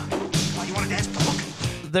 Come on, you want to dance with the hook?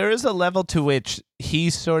 There is a level to which he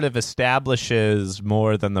sort of establishes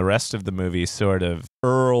more than the rest of the movie sort of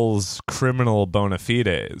Earl's criminal bona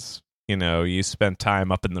fides. You know, you spent time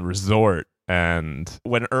up in the resort, and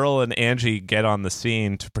when Earl and Angie get on the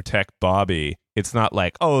scene to protect Bobby, it's not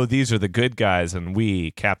like, oh, these are the good guys and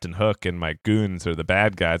we, Captain Hook and my goons, are the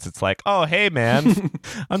bad guys. It's like, oh, hey, man,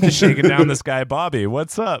 I'm just shaking down this guy Bobby.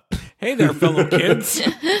 What's up? Hey there, fellow kids.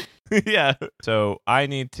 Yeah. So I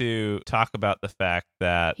need to talk about the fact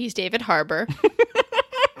that He's David Harbour.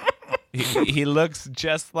 he looks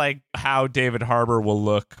just like how David Harbour will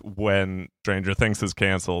look when Stranger Things is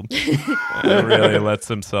canceled. And really lets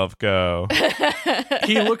himself go.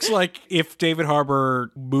 He looks like if David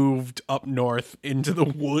Harbour moved up north into the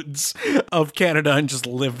woods of Canada and just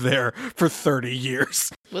lived there for 30 years.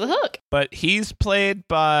 With a hook. But he's played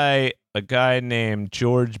by a guy named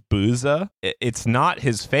George Buza. It's not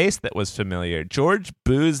his face that was familiar. George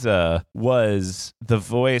Buza was the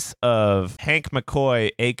voice of Hank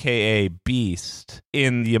McCoy, a.k.a. Beast,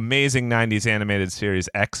 in the amazing 90s animated series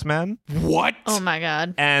X-Men. What? Oh my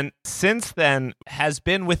god. And since then has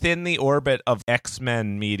been within the orbit of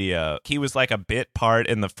X-Men media. He was like a bit part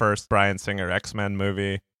in the first Bryan Singer X-Men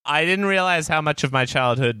movie. I didn't realize how much of my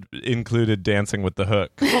childhood included Dancing with the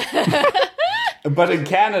Hook. But in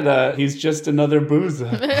Canada, he's just another boozer.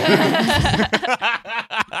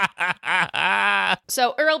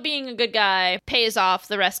 So Earl, being a good guy, pays off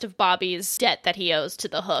the rest of Bobby's debt that he owes to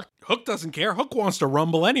the Hook. Hook doesn't care. Hook wants to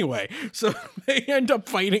rumble anyway. So they end up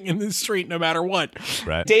fighting in the street no matter what.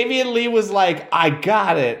 Right. Damian Lee was like, I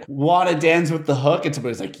got it. Want to dance with the Hook? And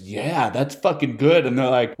somebody's like, yeah, that's fucking good. And they're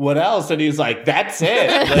like, what else? And he's like, that's it.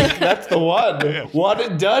 Like, that's the one. One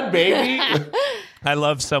and done, baby. I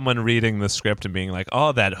love someone reading the script and being like,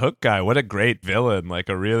 oh, that Hook guy, what a great villain. Like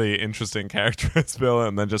a really interesting character as villain.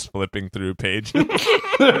 And then just flipping through pages.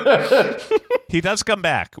 He does come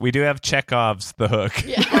back. We do have Chekhov's The Hook.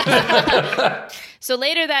 Yeah. So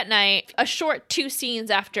later that night, a short 2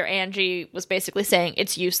 scenes after Angie was basically saying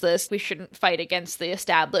it's useless, we shouldn't fight against the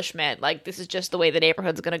establishment, like this is just the way the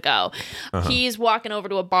neighborhood's gonna go. He's walking over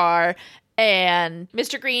to a bar and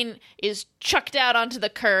Mr. Green is chucked out onto the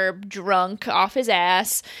curb, drunk, off his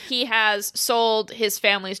ass. He has sold his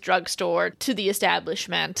family's drugstore to the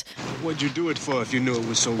establishment. What'd you do it for if you knew it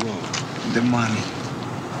was so wrong? The money.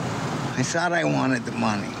 I thought I wanted the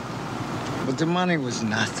money, but the money was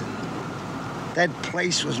nothing. That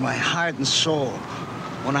place was my heart and soul.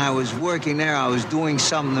 When I was working there, I was doing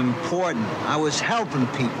something important. I was helping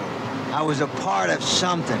people. I was a part of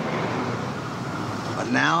something.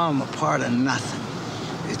 But now I'm a part of nothing.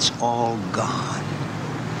 It's all gone.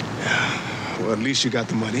 Yeah. Well, at least you got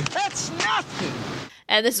the money. That's nothing!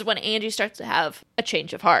 And this is when Angie starts to have a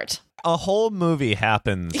change of heart. A whole movie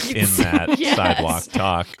happens in that Yes. sidewalk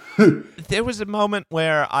talk. There was a moment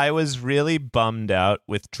where I was really bummed out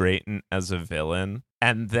with Drayton as a villain.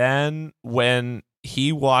 And then when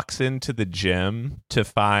he walks into the gym to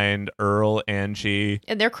find Earl, Angie,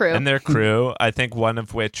 And their crew. I think one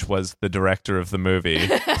of which was the director of the movie,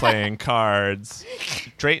 playing cards.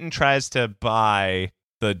 Drayton tries to buy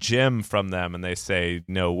the gym from them, and they say,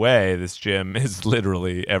 no way, this gym is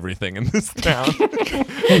literally everything in this town.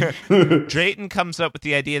 Drayton comes up with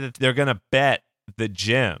the idea that they're going to bet the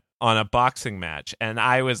gym on a boxing match, and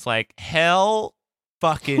I was like, hell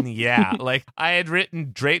fucking yeah. Like, I had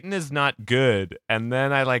written Drayton is not good, and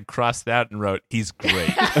then I like crossed out and wrote he's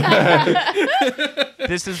great.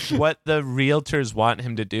 This is what the realtors want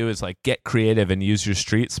him to do, is like get creative and use your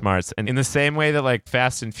street smarts. And in the same way that like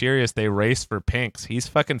Fast and Furious, they race for pinks, he's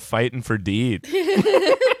fucking fighting for deed.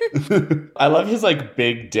 I love his like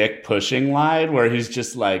big dick pushing line where he's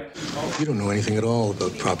just like, You don't know anything at all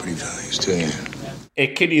about property values, do you?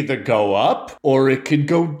 it can either go up or it could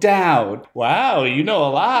go down. Wow, you know a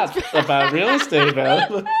lot about real estate,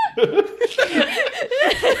 man.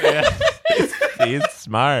 Yeah. He's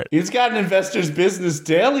smart. He's got an Investor's Business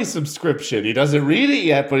Daily subscription. He doesn't read it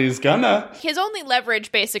yet, but he's gonna. His only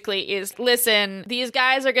leverage basically is, listen, these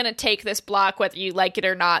guys are going to take this block whether you like it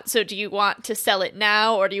or not. So do you want to sell it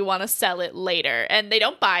now or do you want to sell it later? And they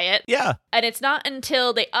don't buy it. Yeah. And it's not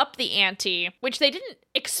until they up the ante, which they didn't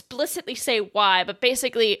explicitly say why, but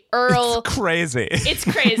basically Earl... It's crazy. It's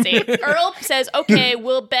crazy. Earl says, okay,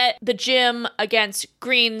 we'll bet the gym against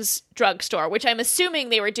Green's drugstore, which I'm assuming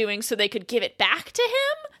they were doing so they could give it back to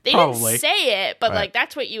him. They Probably. didn't say it, but Right. like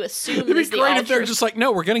that's what you assume. It'd be is the great if they're ultra- just like,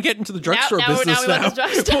 no, we're going to get into the drugstore now business we want now. the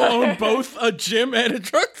drugstore. We'll own both a gym and a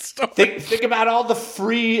drugstore. Think about all the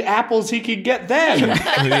free apples he could get then.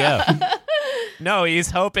 Yeah. No, he's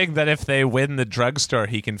hoping that if they win the drugstore,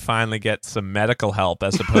 he can finally get some medical help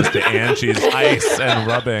as opposed to Angie's ice and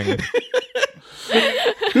rubbing.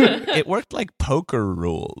 It worked like poker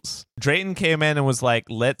rules. Drayton came in and was like,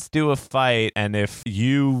 let's do a fight, and if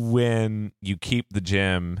you win, you keep the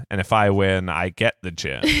gym, and if I win, I get the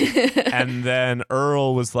gym. And then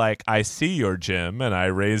Earl was like, I see your gym, and I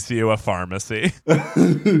raise you a pharmacy.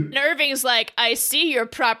 And Irving's like, I see your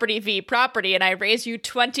property v property, and I raise you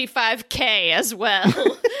 $25,000 as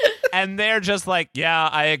well. And they're just like, yeah,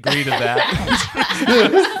 I agree to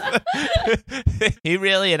that. He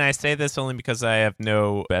really, and I say this only because I have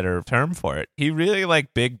no better term for it, he really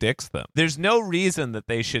like big dicks them. There's no reason that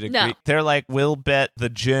they should agree. No. They're like, we'll bet the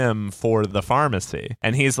gym for the pharmacy.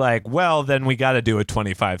 And he's like, well, then we got to do a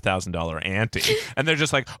 $25,000 ante. And they're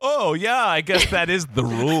just like, oh, yeah, I guess that is the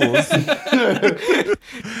rules.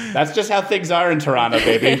 That's just how things are in Toronto,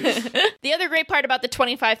 baby. The other great part about the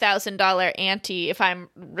 $25,000 ante, if I'm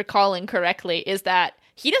recalling correctly, is that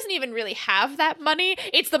he doesn't even really have that money.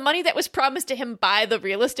 It's the money that was promised to him by the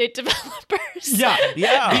real estate developers. Yeah.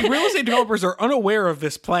 Yeah. The real estate developers are unaware of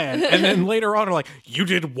this plan. And then later on are like, you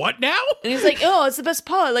did what now? And he's like, oh, it's the best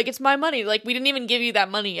part. Like, it's my money. Like, we didn't even give you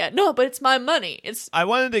that money yet. No, but it's my money. It's I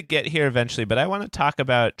wanted to get here eventually, but I want to talk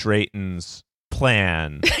about Drayton's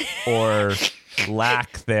plan or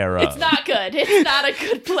lack thereof. It's not good. It's not a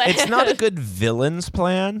good plan. It's not a good villain's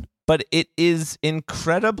plan. but it is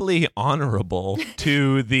incredibly honorable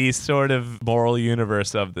to the sort of moral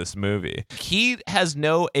universe of this movie. He has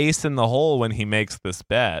no ace in the hole when he makes this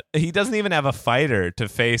bet. He doesn't even have a fighter to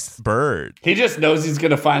face Bird. He just knows he's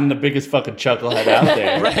going to find the biggest fucking chucklehead out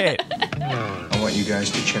there. Right. I want you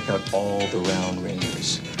guys to check out all the round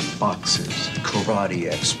ringers. Boxers, karate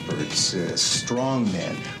experts,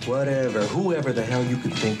 strongmen, whatever, whoever the hell you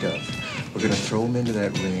could think of. We're going to throw them into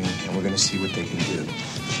that ring, and we're going to see what they can do.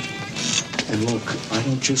 And look, I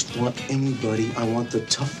don't just want anybody. I want the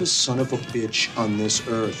toughest son of a bitch on this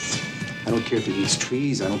earth. I don't care if he eats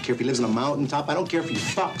trees. I don't care if he lives on a mountaintop. I don't care if he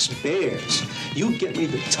fucks bears. You get me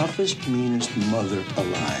the toughest, meanest mother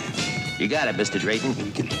alive. You got it, Mr. Drayton.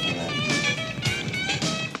 You get the hell out of here.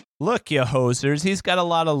 Look, you hosers, he's got a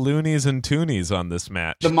lot of loonies and toonies on this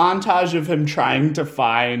match. The montage of him trying to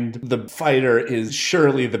find the fighter is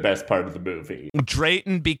surely the best part of the movie.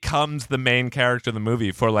 Drayton becomes the main character of the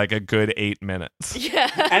movie for like a good 8 minutes.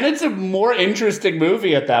 Yeah. And it's a more interesting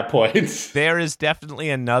movie at that point. There is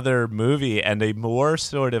definitely another movie, and a more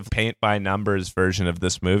sort of paint-by-numbers version of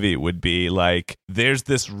this movie would be like, there's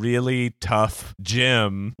this really tough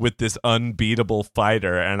gym with this unbeatable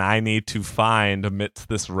fighter, and I need to find, amidst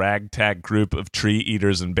this ragtag group of tree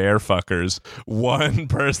eaters and bear fuckers, one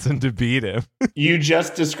person to beat him. You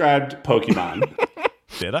just described Pokemon.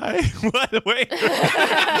 Did I? What? Wait.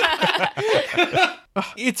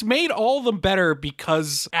 It's made all the better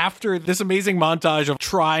because after this amazing montage of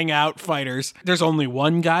trying out fighters, there's only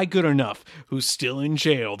one guy good enough who's still in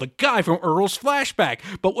jail, the guy from Earl's flashback.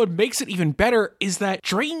 But what makes it even better is that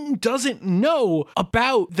Drayton doesn't know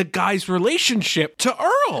about the guy's relationship to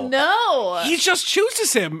Earl. No. He just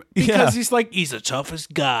chooses him because he's like, he's the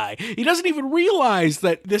toughest guy. He doesn't even realize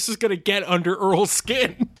that this is going to get under Earl's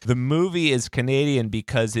skin. The movie is Canadian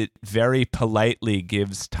because it very politely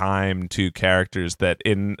gives time to characters that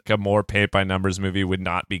in a more paint-by-numbers movie would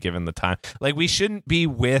not be given the time. Like, we shouldn't be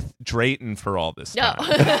with Drayton for all this time.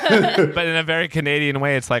 But in a very Canadian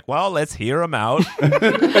way, it's like, well, let's hear him out.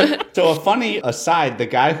 So a funny aside, the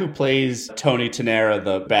guy who plays Tony Tenera,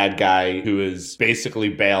 the bad guy who is basically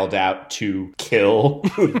bailed out to kill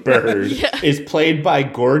Bird, is played by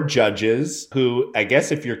Gord Judges, who I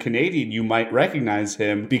guess if you're Canadian, you might recognize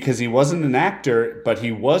him because he wasn't an actor, but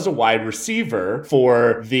he was a wide receiver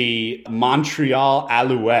for the Montreal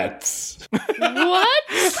Alouettes. What?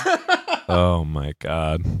 Oh my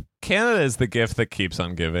God. Canada is the gift that keeps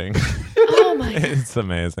on giving. Oh my God. It's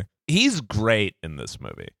amazing. He's great in this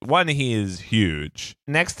movie. One, he is huge.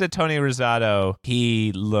 Next to Tony Rosado,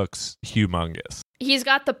 he looks humongous. He's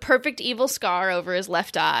got the perfect evil scar over his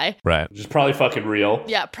left eye. Right. Which is probably fucking real.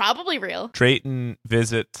 Yeah, probably real. Drayton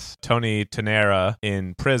visits Tony Tenera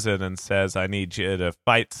in prison and says, I need you to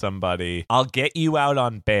fight somebody. I'll get you out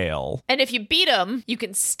on bail. And if you beat him, you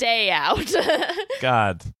can stay out.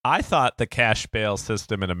 God, I thought the cash bail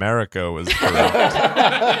system in America was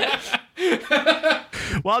correct.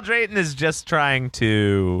 While Drayton is just trying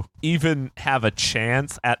to even have a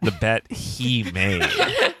chance at the bet he made.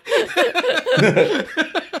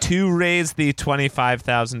 To raise the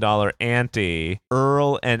 $25,000 ante,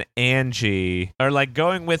 Earl and Angie are like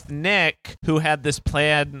going with Nick, who had this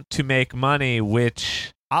plan to make money,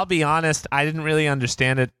 which, I'll be honest, I didn't really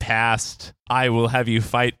understand it past I will have you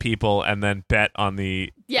fight people and then bet on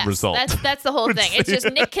the result. That's the whole thing. It's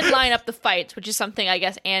just Nick can line up the fights, which is something I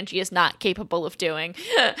guess Angie is not capable of doing.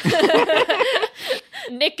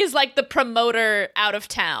 Nick is like the promoter out of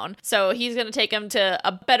town, so he's going to take him to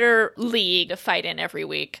a better league to fight in every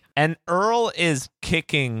week. And Earl is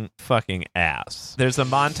kicking fucking ass. There's a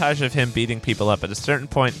montage of him beating people up. At a certain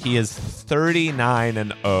point, he is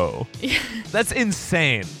 39-0. That's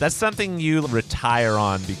insane. That's something you retire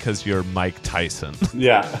on because you're Mike Tyson.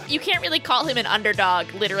 Yeah. You can't really call him an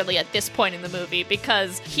underdog literally at this point in the movie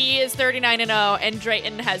because he is 39-0 and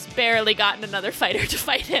Drayton has barely gotten another fighter to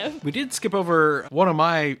fight him. We did skip over one of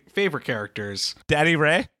my favorite characters. Daddy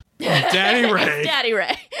Ray? Daddy Ray. Daddy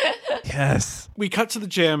Ray. Yes. We cut to the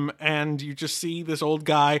gym and you just see this old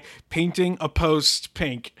guy painting a post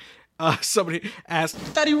pink. Somebody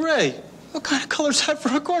asked, Daddy Ray, what kind of color's that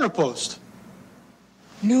for a corner post?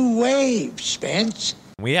 New wave, Spence.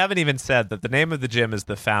 We haven't even said that the name of the gym is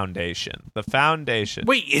The Foundation. The Foundation.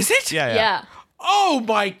 Wait, is it? Yeah. Oh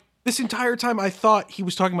my... This entire time I thought he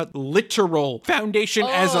was talking about literal foundation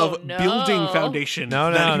as of building foundation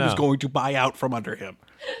that he was going to buy out from under him.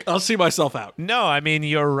 I'll see myself out. No, I mean,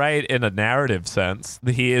 you're right in a narrative sense.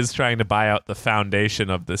 He is trying to buy out the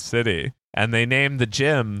foundation of the city. And they named the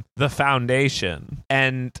gym the Foundation.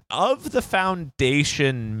 And of the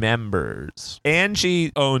Foundation members,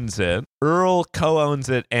 Angie owns it. Earl co-owns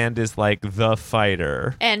it and is like the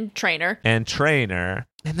fighter. And trainer.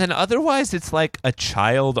 And then otherwise, it's like a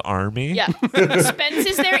child army. Yeah. Spence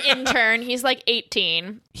is their intern. He's like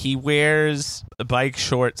 18. He wears bike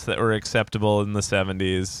shorts that were acceptable in the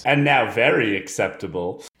 70s. And now very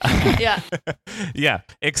acceptable. Yeah. Yeah.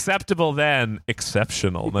 Acceptable then,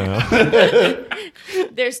 exceptional now.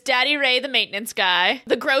 There's Daddy Ray, the maintenance guy.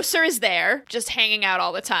 The grocer is there, just hanging out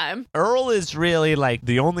all the time. Earl is really like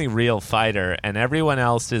the only real fighter, and everyone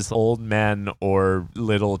else is old men or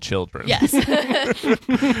little children. Yes.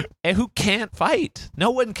 And who can't fight?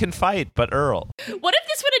 No one can fight but Earl. What if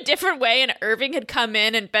this went a different way and Irving had come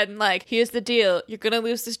in and been like, here's the deal. You're going to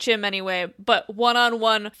lose this gym anyway, but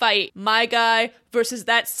one-on-one fight, my guy versus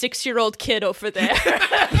that 6-year-old kid over there.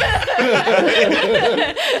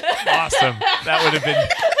 Awesome. That would have been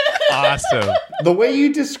awesome. The way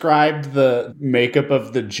you described the makeup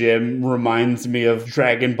of the gym reminds me of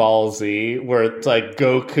Dragon Ball Z, where it's like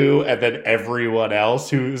Goku and then everyone else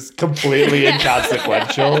who's completely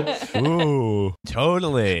inconsequential. Ooh,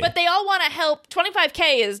 totally. But they all want to help.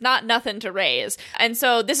 25K is not nothing to raise. And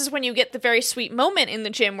so this is when you get the very sweet moment in the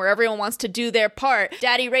gym where everyone wants to do their part.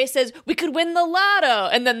 Daddy Ray says, we could win the lotto.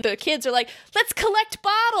 And then the kids are like, let's collect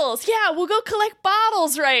bottles. Yeah, we'll go collect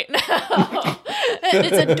bottles right now. And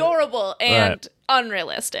it's adorable and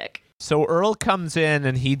unrealistic. So Earl comes in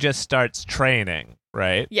and he just starts training,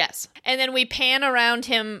 right? Yes. And then we pan around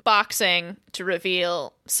him boxing to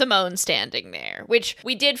reveal Simone standing there, which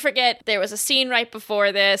we did forget. There was a scene right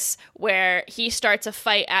before this where he starts a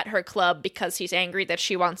fight at her club because he's angry that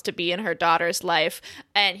she wants to be in her daughter's life,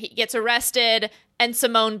 and he gets arrested and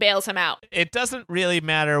Simone bails him out. It doesn't really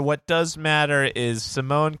matter. What does matter is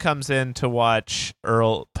Simone comes in to watch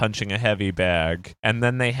Earl punching a heavy bag, and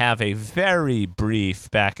then they have a very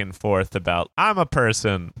brief back and forth about, I'm a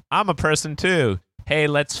person too. Hey,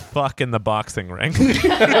 let's fuck in the boxing ring.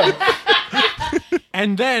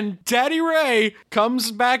 And then Daddy Ray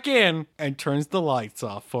comes back in and turns the lights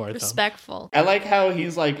off for them. Respectful. I like how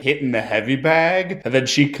he's like hitting the heavy bag, and then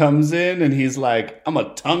she comes in and he's like, I'm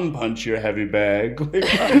a tongue punch your heavy bag.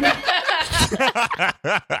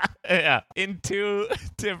 Yeah, in 2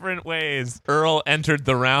 different ways. Earl entered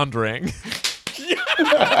the round ring.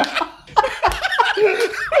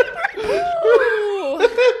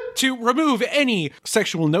 To remove any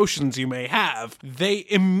sexual notions you may have, they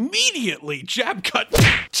immediately jab cut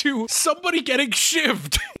to somebody getting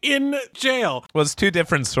shivved in jail. Well, it's 2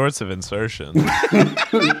 different sorts of insertion.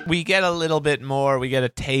 We get a little bit more, we get a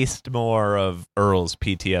taste more of Earl's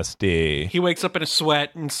PTSD. He wakes up in a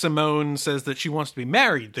sweat, and Simone says that she wants to be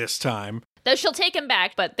married this time. Though she'll take him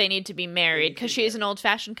back, but they need to be married because she's an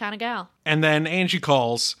old-fashioned kind of gal. And then Angie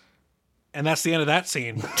calls, and that's the end of that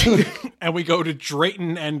scene. And we go to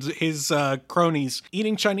Drayton and his cronies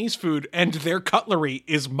eating Chinese food, and their cutlery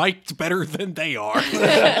is mic'd better than they are.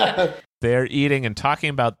 They're eating and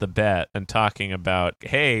talking about the bet and talking about,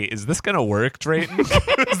 hey, is this going to work, Drayton?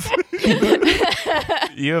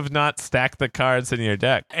 You have not stacked the cards in your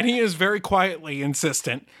deck. And he is very quietly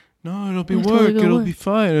insistent. No, it'll be work. It'll be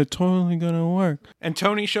fine. It's totally gonna work. And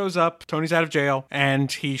Tony shows up. Tony's out of jail,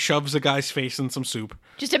 and he shoves a guy's face in some soup.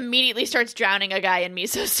 Just immediately starts drowning a guy in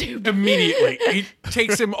miso soup. Immediately. It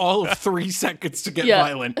takes him all of 3 seconds to get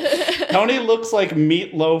violent. Tony looks like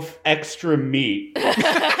Meatloaf extra meat.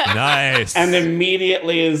 Nice. And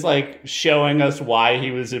immediately is like showing us why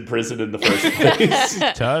he was in prison in the first place.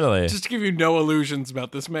 Totally. Just to give you no illusions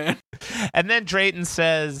about this man. And then Drayton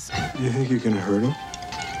says, You think you can hurt him?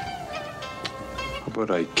 How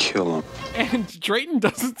about I kill him? And Drayton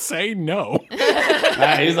doesn't say no.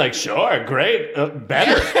 He's like, sure, great,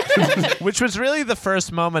 better. Which was really the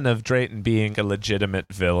first moment of Drayton being a legitimate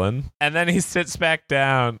villain. And then he sits back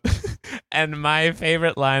down. And my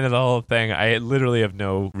favorite line of the whole thing, I literally have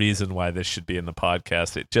no reason why this should be in the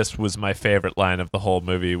podcast. It just was my favorite line of the whole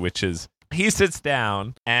movie, which is, he sits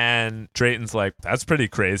down and Drayton's like, that's pretty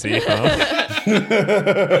crazy, huh?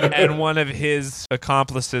 And one of his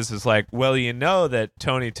accomplices is like, well, you know that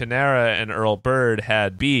Tony Tenera and Earl Bird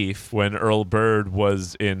had beef when Earl Bird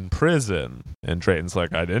was in prison. And Drayton's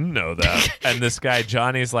like, I didn't know that. And this guy,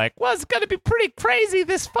 Johnny's like, well, it's going to be pretty crazy,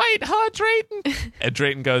 this fight, huh, Drayton? And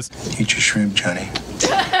Drayton goes, Eat your shrimp, Johnny.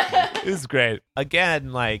 It was great.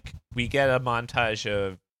 Again, like, we get a montage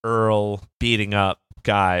of Earl beating up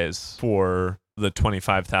guys for the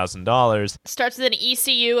 $25,000. Starts with an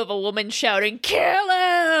ECU of a woman shouting, "Kill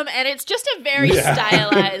him!" And it's just a very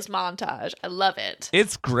stylized montage. I love it.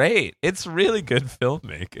 It's great. It's really good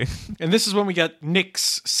filmmaking. And this is when we get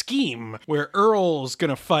Nick's scheme, where Earl's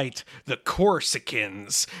gonna fight the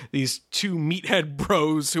Corsicans, these two meathead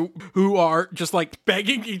bros who are just like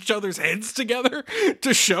banging each other's heads together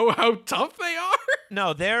to show how tough they are.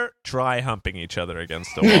 No, they're dry humping each other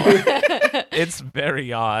against a wall. It's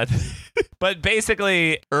very odd. But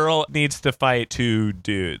basically, Earl needs to fight two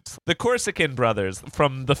dudes. The Corsican brothers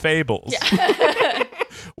from the Fables. Yeah.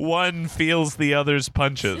 One feels the other's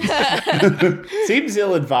punches. Seems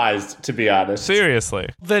ill-advised, to be honest. Seriously.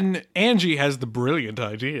 Then Angie has the brilliant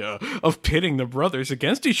idea of pitting the brothers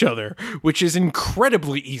against each other, which is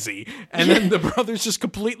incredibly easy. And then the brothers just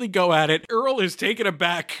completely go at it. Earl is taken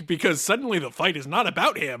aback because suddenly the fight is not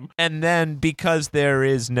about him. And then, because there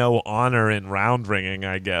is no honor in round ringing,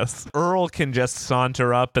 I guess, Earl can just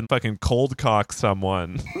saunter up and fucking cold cock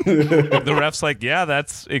someone. The ref's like, yeah,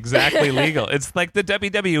 that's exactly legal. It's like the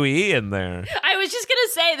WWE in there. I was just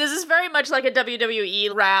gonna say, this is very much like a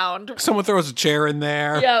WWE round. Someone throws a chair in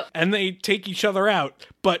there, Yep. and they take each other out.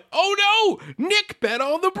 But, oh no! Nick bet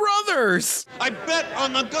on the brothers! I bet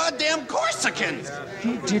on the goddamn Corsicans!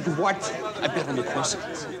 You did what? I bet on the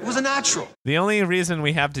Corsicans. It was a natural. The only reason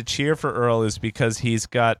we have to cheer for Earl is because he's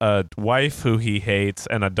got a wife who he hates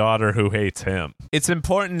and a daughter who hates him. It's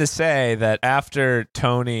important to say that after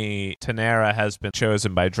Tony Tanera has been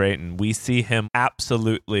chosen by Drayton, we see him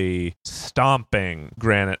absolutely stomping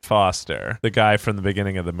Granite Foster, the guy from the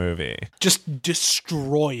beginning of the movie. Just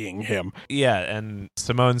destroying him. Yeah, and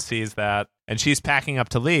Simone sees that, and she's packing up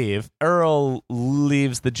to leave. Earl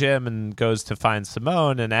leaves the gym and goes to find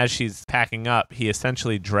Simone, and as she's packing up, he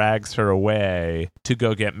essentially drags her away to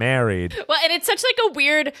go get married. Well, and it's such like a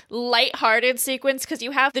weird, lighthearted sequence because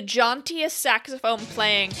you have the jauntiest saxophone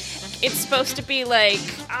playing. It's supposed to be like,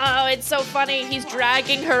 oh, it's so funny. He's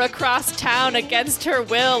dragging her across town against her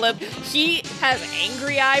will, and he has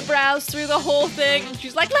angry eyebrows through the whole thing. And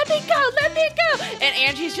she's like, let me go, let me go. And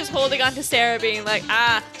Angie's just holding on to Sarah, being like,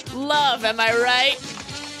 love, am I right?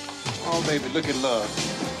 Oh, baby, look at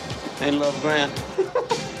love. Ain't love grand?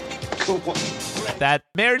 Come on. That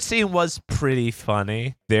marriage scene was pretty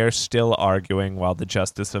funny. They're still arguing while the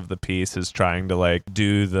justice of the peace is trying to like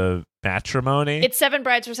do the matrimony. It's Seven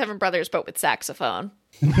Brides for Seven Brothers, but with saxophone.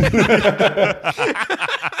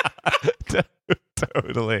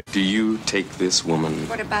 Totally. Do you take this woman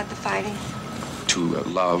What about the fighting? to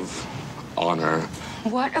love, honor?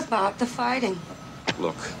 What about the fighting?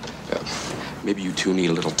 Look, maybe you two need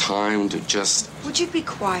a little time to just... Would you be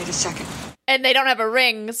quiet a second? And they don't have a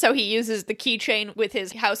ring, so he uses the keychain with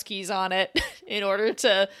his house keys on it in order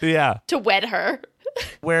to wed her.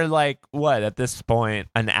 We're like, what, at this point,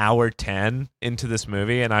 an hour 10 into this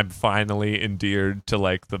movie, and I'm finally endeared to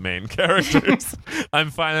like the main characters. I'm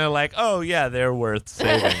finally like, oh yeah, they're worth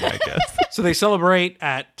saving, I guess. So they celebrate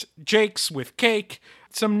at Jake's with cake.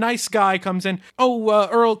 Some nice guy comes in. Oh,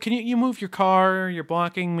 Earl, can you move your car? You're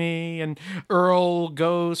blocking me. And Earl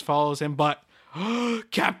goes, follows him, but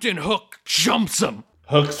Captain Hook jumps him.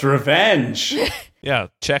 Hook's revenge. Yeah,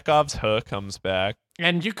 Chekhov's Hook comes back.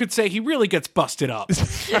 And you could say he really gets busted up. What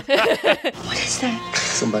is that?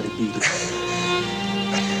 Somebody beat him.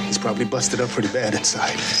 He's probably busted up pretty bad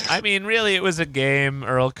inside. I mean, really, it was a game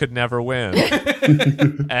Earl could never win.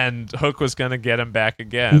 And Hook was going to get him back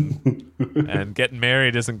again. And getting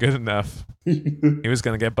married isn't good enough. He was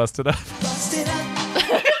going to get busted up. Busted up.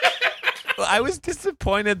 I was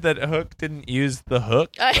disappointed that Hook didn't use the hook.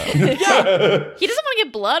 Yeah. He doesn't want to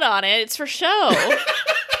get blood on it. It's for show.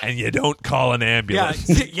 And you don't call an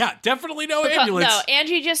ambulance. Yeah, definitely no ambulance. No,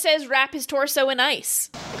 Angie just says wrap his torso in ice.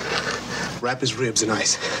 Wrap his ribs in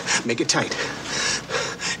ice. Make it tight.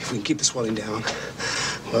 If we can keep the swelling down,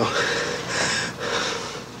 well,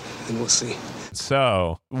 then we'll see.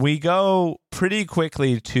 So we go pretty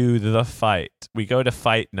quickly to the fight. We go to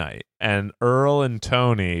fight night, and Earl and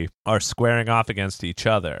Tony are squaring off against each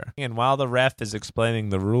other. And while the ref is explaining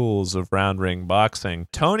the rules of round ring boxing,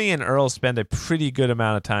 Tony and Earl spend a pretty good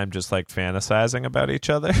amount of time just like fantasizing about each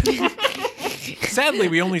other. Sadly,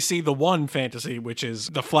 we only see the one fantasy, which is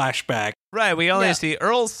the flashback. Right, we only see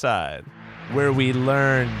Earl's side, where we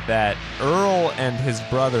learn that Earl and his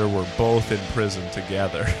brother were both in prison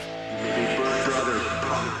together.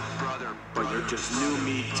 But you're just new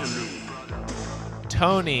meat to me.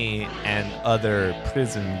 Tony and other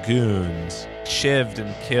prison goons shivved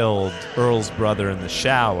and killed Earl's brother in the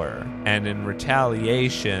shower, and in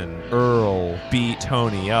retaliation, Earl beat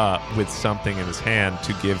Tony up with something in his hand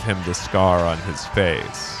to give him the scar on his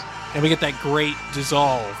face. And we get that great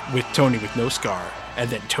dissolve with Tony with no scar, and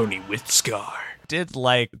then Tony with scar. Did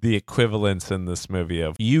like the equivalence in this movie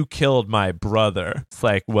of you killed my brother. It's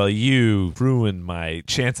like, well, you ruined my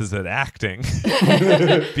chances at acting.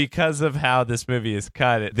 Because of how this movie is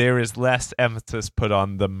cut, there is less emphasis put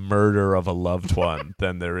on the murder of a loved one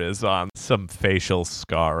than there is on some facial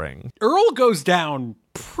scarring. Earl goes down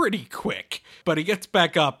pretty quick, but he gets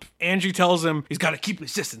back up. Angie tells him he's got to keep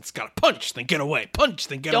his distance, got to punch, then get away, punch,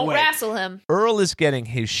 then get Don't away. wrestle him. Earl is getting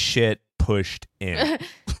his shit pushed in.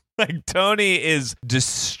 Like, Tony is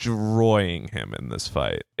destroying him in this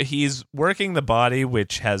fight. He's working the body,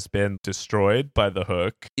 which has been destroyed by the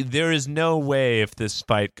hook. There is no way if this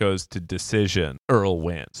fight goes to decision, Earl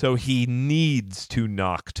wins. So he needs to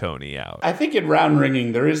knock Tony out. I think in round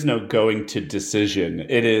ringing, there is no going to decision.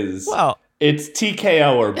 It is... Well... It's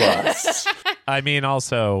TKO or bust. I mean,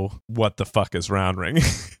 also, what the fuck is round ringing?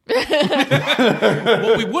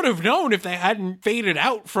 Well, we would have known if they hadn't faded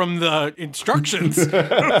out from the instructions.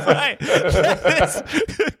 Right. That's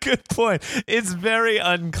a good point. It's very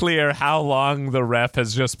unclear how long the ref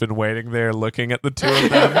has just been waiting there looking at the two of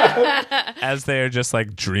them as they are just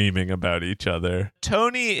like dreaming about each other.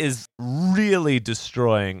 Tony is really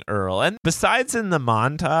destroying Earl. And besides in the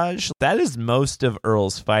montage, that is most of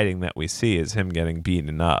Earl's fighting that we see is him getting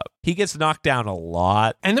beaten up. He gets knocked down a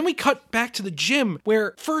lot. And then we cut back to the gym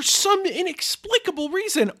where, for some inexplicable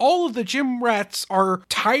reason, all of the gym rats are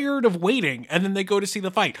tired of waiting and then they go to see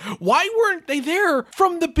the fight. Why weren't they there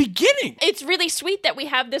from the beginning? It's really sweet that we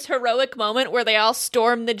have this heroic moment where they all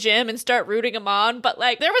storm the gym and start rooting him on, but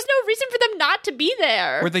like there was no reason for them not to be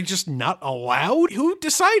there. Were they just not allowed? Who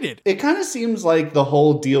decided? It kind of seems like the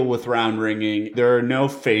whole deal with round ringing, there are no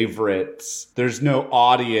favorites. There's no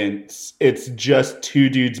audience. It's just two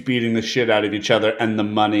dudes beating the shit out of each other and the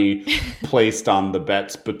money placed on the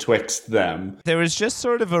bets betwixt them. There was just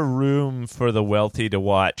sort of a room for the wealthy to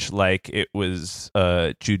watch like it was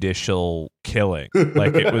a judicial killing.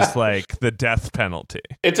 Like it was like the death penalty.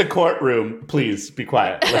 It's a courtroom. Please be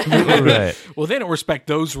quiet. Right. Well, they don't respect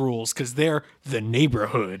those rules because they're the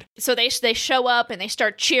neighborhood. So they show up and they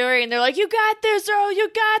start cheering. They're like, "You got this, Earl, you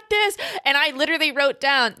got this." And I literally wrote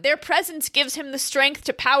down, their presence gives him the strength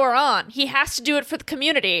to power on. He has to do it for the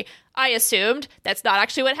community. I assumed that's not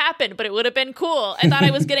actually what happened, but it would have been cool. I thought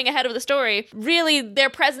I was getting ahead of the story. Really, their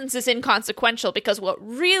presence is inconsequential because what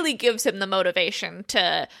really gives him the motivation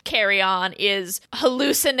to carry on is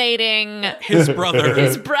hallucinating his brother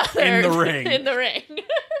in the ring. In the ring.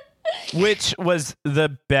 Which was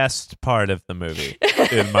the best part of the movie,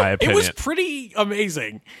 in my opinion. It was pretty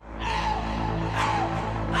amazing.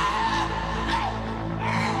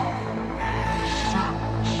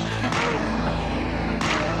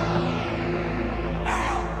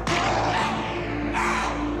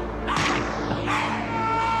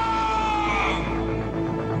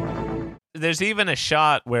 There's even a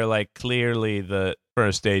shot where, like, clearly the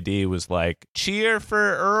first AD was like, cheer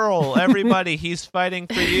for Earl, everybody, he's fighting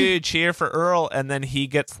for you, cheer for Earl. And then he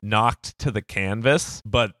gets knocked to the canvas,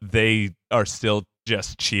 but they are still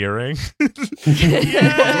just cheering.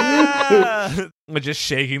 Yeah! Just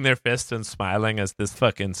shaking their fists and smiling as this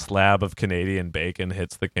fucking slab of Canadian bacon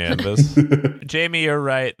hits the canvas. Jamie, you're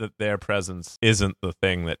right that their presence isn't the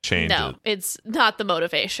thing that changes. No, it's not the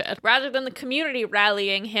motivation. Rather than the community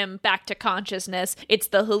rallying him back to consciousness, it's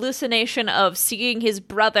the hallucination of seeing his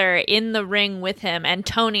brother in the ring with him and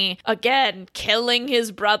Tony, again, killing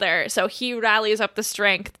his brother. So he rallies up the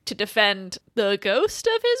strength to defend the ghost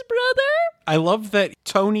of his brother. I love that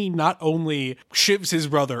Tony not only shivs his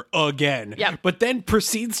brother again, but then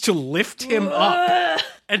proceeds to lift him up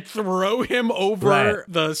and throw him over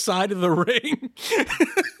the side of the ring.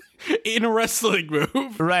 In a wrestling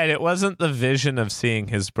move. Right. It wasn't the vision of seeing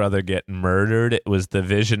his brother get murdered. It was the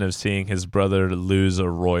vision of seeing his brother lose a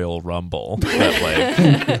Royal Rumble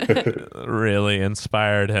that like really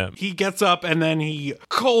inspired him. He gets up and then he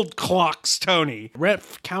cold clocks Tony.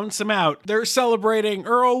 Ref counts him out. They're celebrating.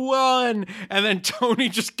 Earl won. And then Tony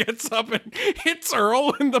just gets up and hits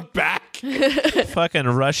Earl in the back. Fucking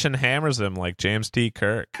Russian hammers him like James T.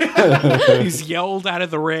 Kirk. He's yelled out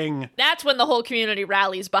of the ring. That's when the whole community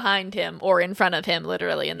rallies behind him or in front of him,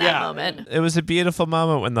 literally, in that moment. It was a beautiful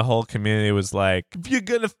moment when the whole community was like, if you're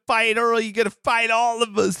gonna fight Earl, you're gonna fight all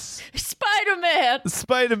of us. Spider-Man!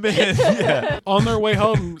 Spider-Man, yeah. On their way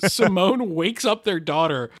home, Simone wakes up their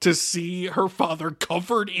daughter to see her father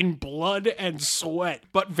covered in blood and sweat,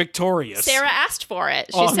 but victorious. Sarah asked for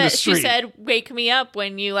it. She said, wake me up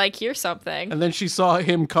when you hear something. And then she saw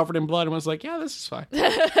him covered in blood and was like, yeah, this is fine.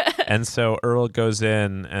 And so Earl goes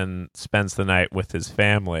in and spends the night with his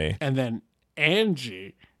family. And then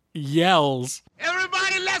Angie yells,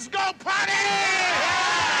 "Everybody, let's go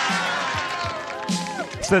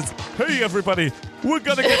says, "Hey, everybody, we're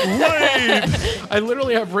gonna get laid." I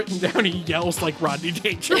literally have written down he yells like Rodney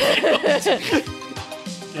Dangerfield.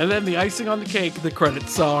 And then the icing on the cake, the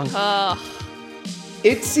credits song.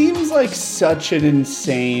 It seems like such an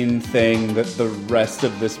insane thing that the rest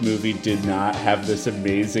of this movie did not have this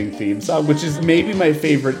amazing theme song, which is maybe my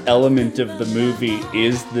favorite element of the movie,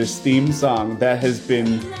 is this theme song that has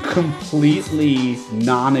been completely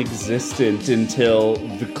non-existent until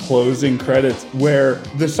the closing credits, where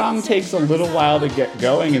the song takes a little while to get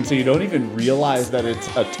going, and so you don't even realize that it's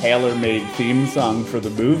a tailor-made theme song for the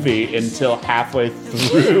movie until halfway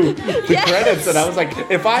through the credits. And I was like,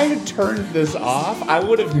 if I had turned this off, I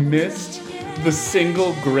would have missed the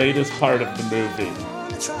single greatest part of the movie.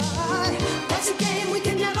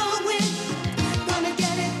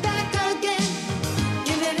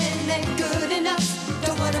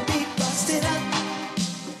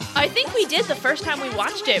 I think we did the first time we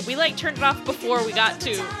watched it. We turned it off before we got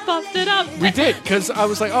to bust it up. We did, because I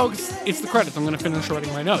was like, oh, it's the credits. I'm going to finish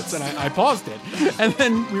writing my notes. And I paused it. And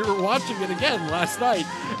then we were watching it again last night,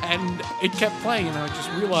 and it kept playing, and I just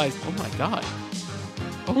realized, oh my God.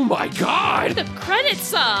 Oh my God! The credit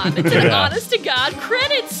song! It's an honest-to-God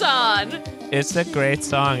credit song! It's a great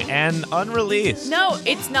song and unreleased. No,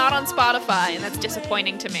 it's not on Spotify, and that's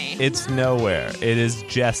disappointing to me. It's nowhere. It is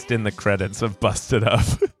just in the credits of Busted Up.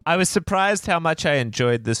 I was surprised how much I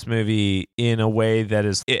enjoyed this movie in a way that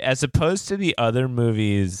is, as opposed to the other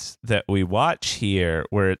movies that we watch here,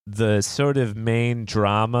 where the sort of main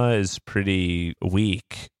drama is pretty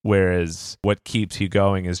weak, whereas what keeps you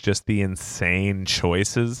going is just the insane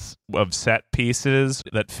choices of set pieces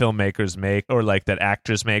that filmmakers make, or that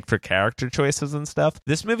actors make for character choices and stuff.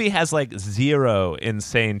 This movie has zero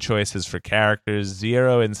insane choices for characters,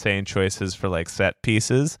 zero insane choices for set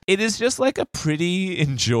pieces. It is just a pretty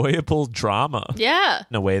enjoyable drama. Yeah.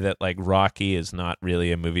 In a way that Rocky is not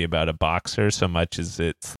really a movie about a boxer so much as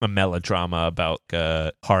it's a melodrama about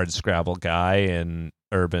a hard scrabble guy in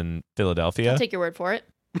urban Philadelphia. I'll take your word for it.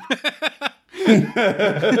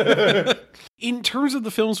 In terms of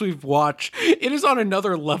the films we've watched, it is on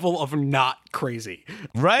another level of not crazy.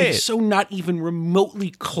 Right. It's so not even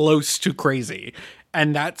remotely close to crazy.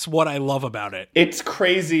 And that's what I love about it. It's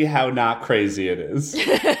crazy how not crazy it is.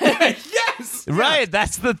 Yes! Right,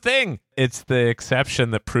 that's the thing. It's the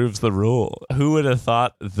exception that proves the rule. Who would have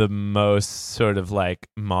thought the most sort of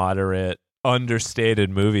moderate, understated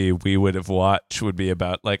movie we would have watched would be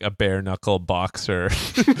about a bare knuckle boxer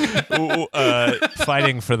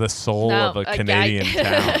fighting for the soul of a Canadian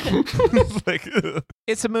town.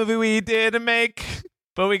 It's a movie we didn't make,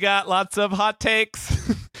 but we got lots of hot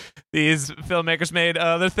takes. These filmmakers made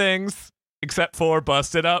other things, except for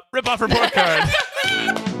Busted Up. Rip-off report card.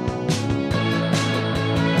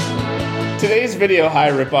 Today's Video High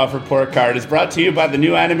Rip-Off Report Card is brought to you by the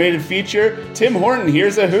new animated feature, Tim Horton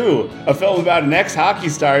Here's a Who, a film about an ex-hockey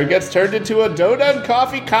star who gets turned into a donut and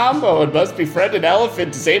coffee combo and must befriend an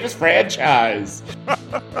elephant to save his franchise. Wait,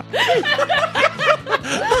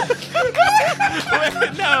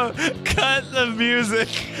 no, cut the music.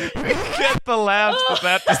 Get the laughs with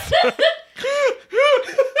that.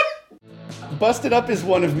 Busted Up is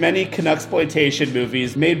one of many Canucksploitation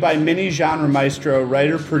movies made by mini-genre maestro,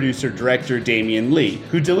 writer, producer, director Damian Lee,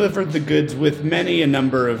 who delivered the goods with many a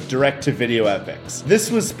number of direct-to-video epics.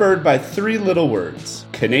 This was spurred by three little words: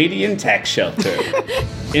 Canadian tax shelter.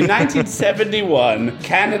 In 1971,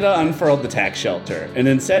 Canada unfurled the tax shelter, an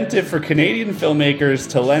incentive for Canadian filmmakers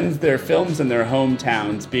to lend their films in their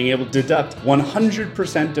hometowns, being able to deduct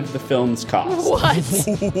 100% of the film's cost. What?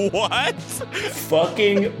 What?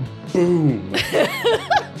 Fucking boom.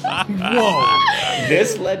 Whoa.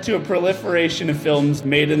 This led to a proliferation of films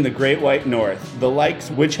made in the Great White North, the likes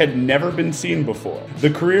which had never been seen before. The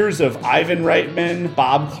careers of Ivan Reitman,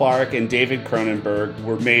 Bob Clark, and David Cronenberg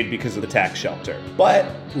were made because of the tax shelter. But,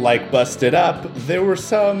 like Busted Up, there were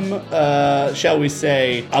some, shall we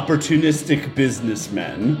say, opportunistic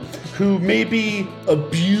businessmen who maybe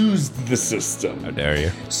abused the system. How dare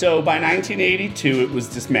you? So by 1982, it was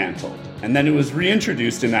dismantled. And then it was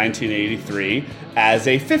reintroduced in 1983 as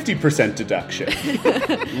a 50% deduction.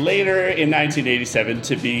 Later in 1987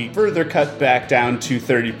 to be further cut back down to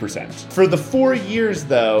 30%. For the 4 years,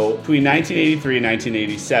 though, between 1983 and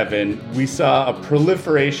 1987, we saw a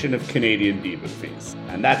proliferation of Canadian B-movies.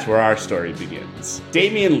 And that's where our story begins.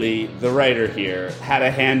 Damian Lee, the writer here, had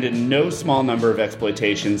a hand in no small number of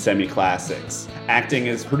exploitation semi-classics, acting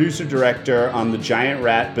as producer-director on the Giant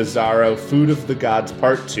Rat Bizarro Food of the Gods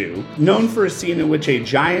Part 2, known for a scene in which a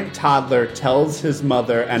giant toddler tells his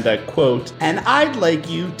mother, and I quote, "And I'd like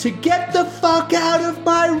you to get the fuck out of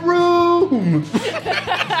my room!"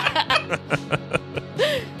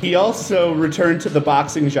 He also returned to the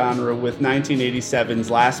boxing genre with 1987's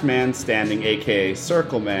Last Man Standing, aka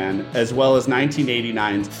Circle Man, as well as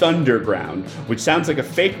 1989's Thunderground, which sounds like a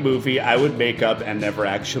fake movie I would make up and never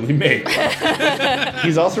actually make.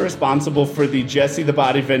 He's also responsible for the Jesse the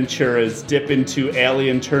Body Ventura's dip into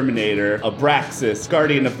Alien Terminator, Abraxas,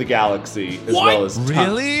 Guardian of the Galaxy, as well as...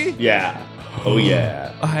 Really? Yeah. Oh,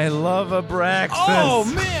 yeah. I love Abraxas. Oh,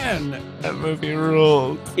 man! That movie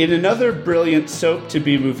rules. In another brilliant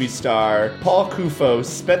soap-to-be movie star, Paul Kufos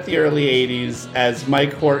spent the early 80s as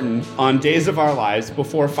Mike Horton on Days of Our Lives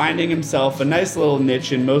before finding himself a nice little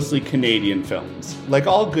niche in mostly Canadian films. Like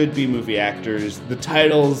all good B-movie actors, the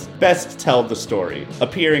titles best tell the story,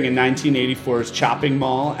 appearing in 1984's Chopping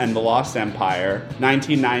Mall and The Lost Empire,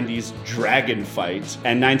 1990's Dragon Fight,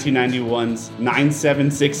 and 1991's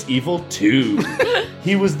 976 Evil 2.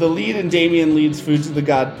 He was the lead in Damien Leeds' Foods of the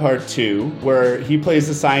God Part 2, where he plays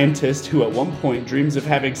a scientist who at one point dreams of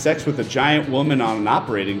having sex with a giant woman on an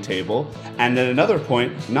operating table, and at another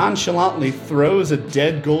point nonchalantly throws a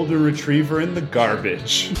dead golden retriever in the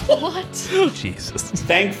garbage. What? Jesus.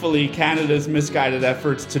 Thankfully, Canada's misguided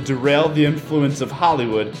efforts to derail the influence of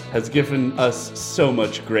Hollywood has given us so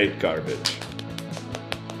much great garbage.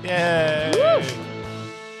 Yay! Woo!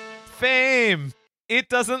 Fame! It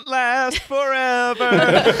doesn't last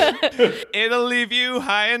forever. It'll leave you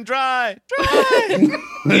high and dry.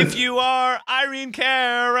 If you are Irene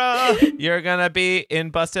Cara, you're gonna be in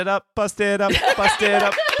Busted Up, Busted Up, Busted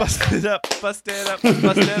Up, Busted Up, Busted Up,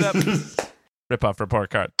 Busted Up. Rip-off report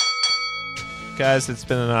card. Guys, it's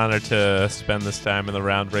been an honor to spend this time in the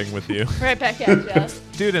round ring with you. Right back at you.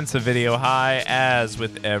 Students of Video High, as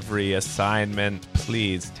with every assignment,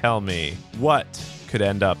 please tell me what could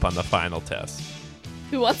end up on the final test.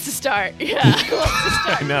 Who wants to start? Yeah, who wants to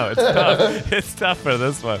start? I know, it's tough. It's tough for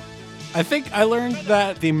this one. I think I learned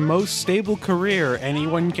that the most stable career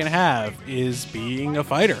anyone can have is being a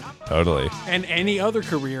fighter. Totally. And any other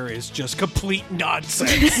career is just complete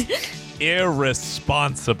nonsense.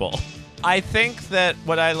 Irresponsible. I think that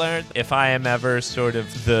what I learned, if I am ever sort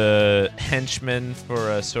of the henchman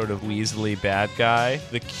for a sort of Weasley bad guy,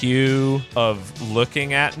 the cue of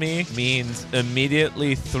looking at me means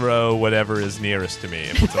immediately throw whatever is nearest to me.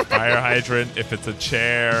 If it's a fire hydrant, if it's a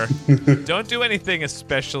chair, don't do anything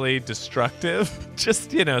especially destructive.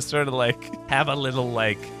 Just, sort of like have a little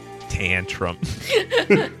tantrum.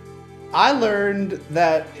 I learned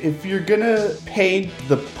that if you're gonna paint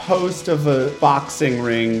the post of a boxing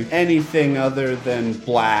ring anything other than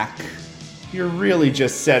black, you're really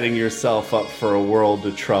just setting yourself up for a world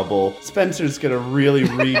of trouble. Spencer's gonna really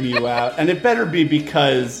ream you out, and it better be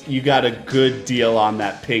because you got a good deal on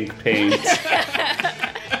that pink paint.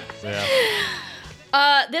 Yeah.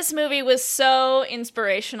 This movie was so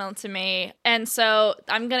inspirational to me, and so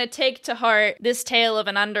I'm gonna take to heart this tale of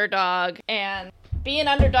an underdog and be an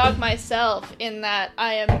underdog myself, in that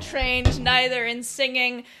I am trained neither in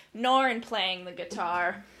singing nor in playing the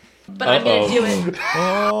guitar. But I'm gonna do it.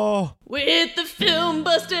 Oh. With the film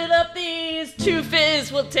busted up, these two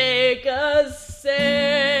fizz will take us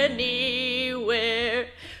anywhere.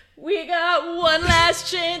 We got one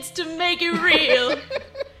last chance to make it real,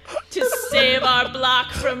 to save our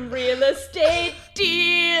block from real estate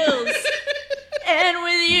deals. And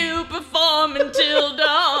with you performing till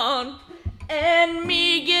dawn, and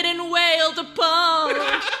me getting wailed upon,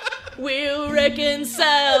 we'll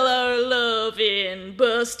reconcile our love in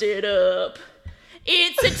Busted Up.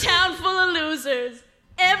 It's a town full of losers.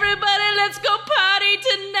 Everybody, let's go party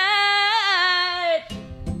tonight.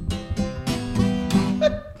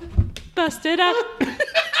 Busted Up.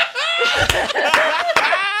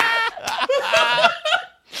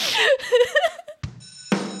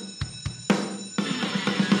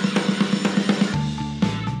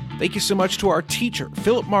 Thank you so much to our teacher,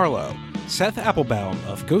 Philip Marlowe, Seth Applebaum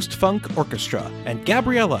of Ghost Funk Orchestra, and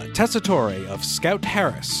Gabriella Tessitore of Scout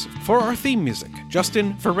Harris. For our theme music,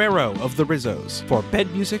 Justin Ferrero of the Rizzos for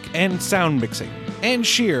bed music and sound mixing, Ann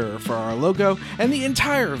Shearer for our logo, and the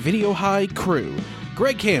entire Video High crew,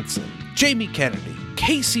 Greg Hansen, Jamie Kennedy,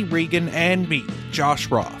 Casey Regan, and me, Josh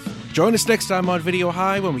Roth. Join us next time on Video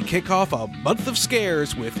High when we kick off a month of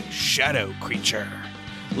scares with Shadow Creature.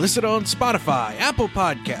 Listen on Spotify, Apple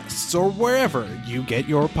Podcasts, or wherever you get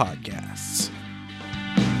your podcasts.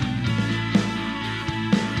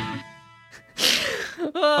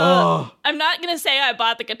 I'm not going to say I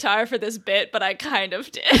bought the guitar for this bit, but I kind of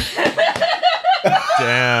did.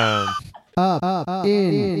 Damn. Up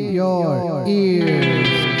in your ears.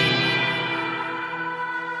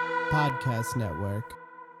 Podcast Network.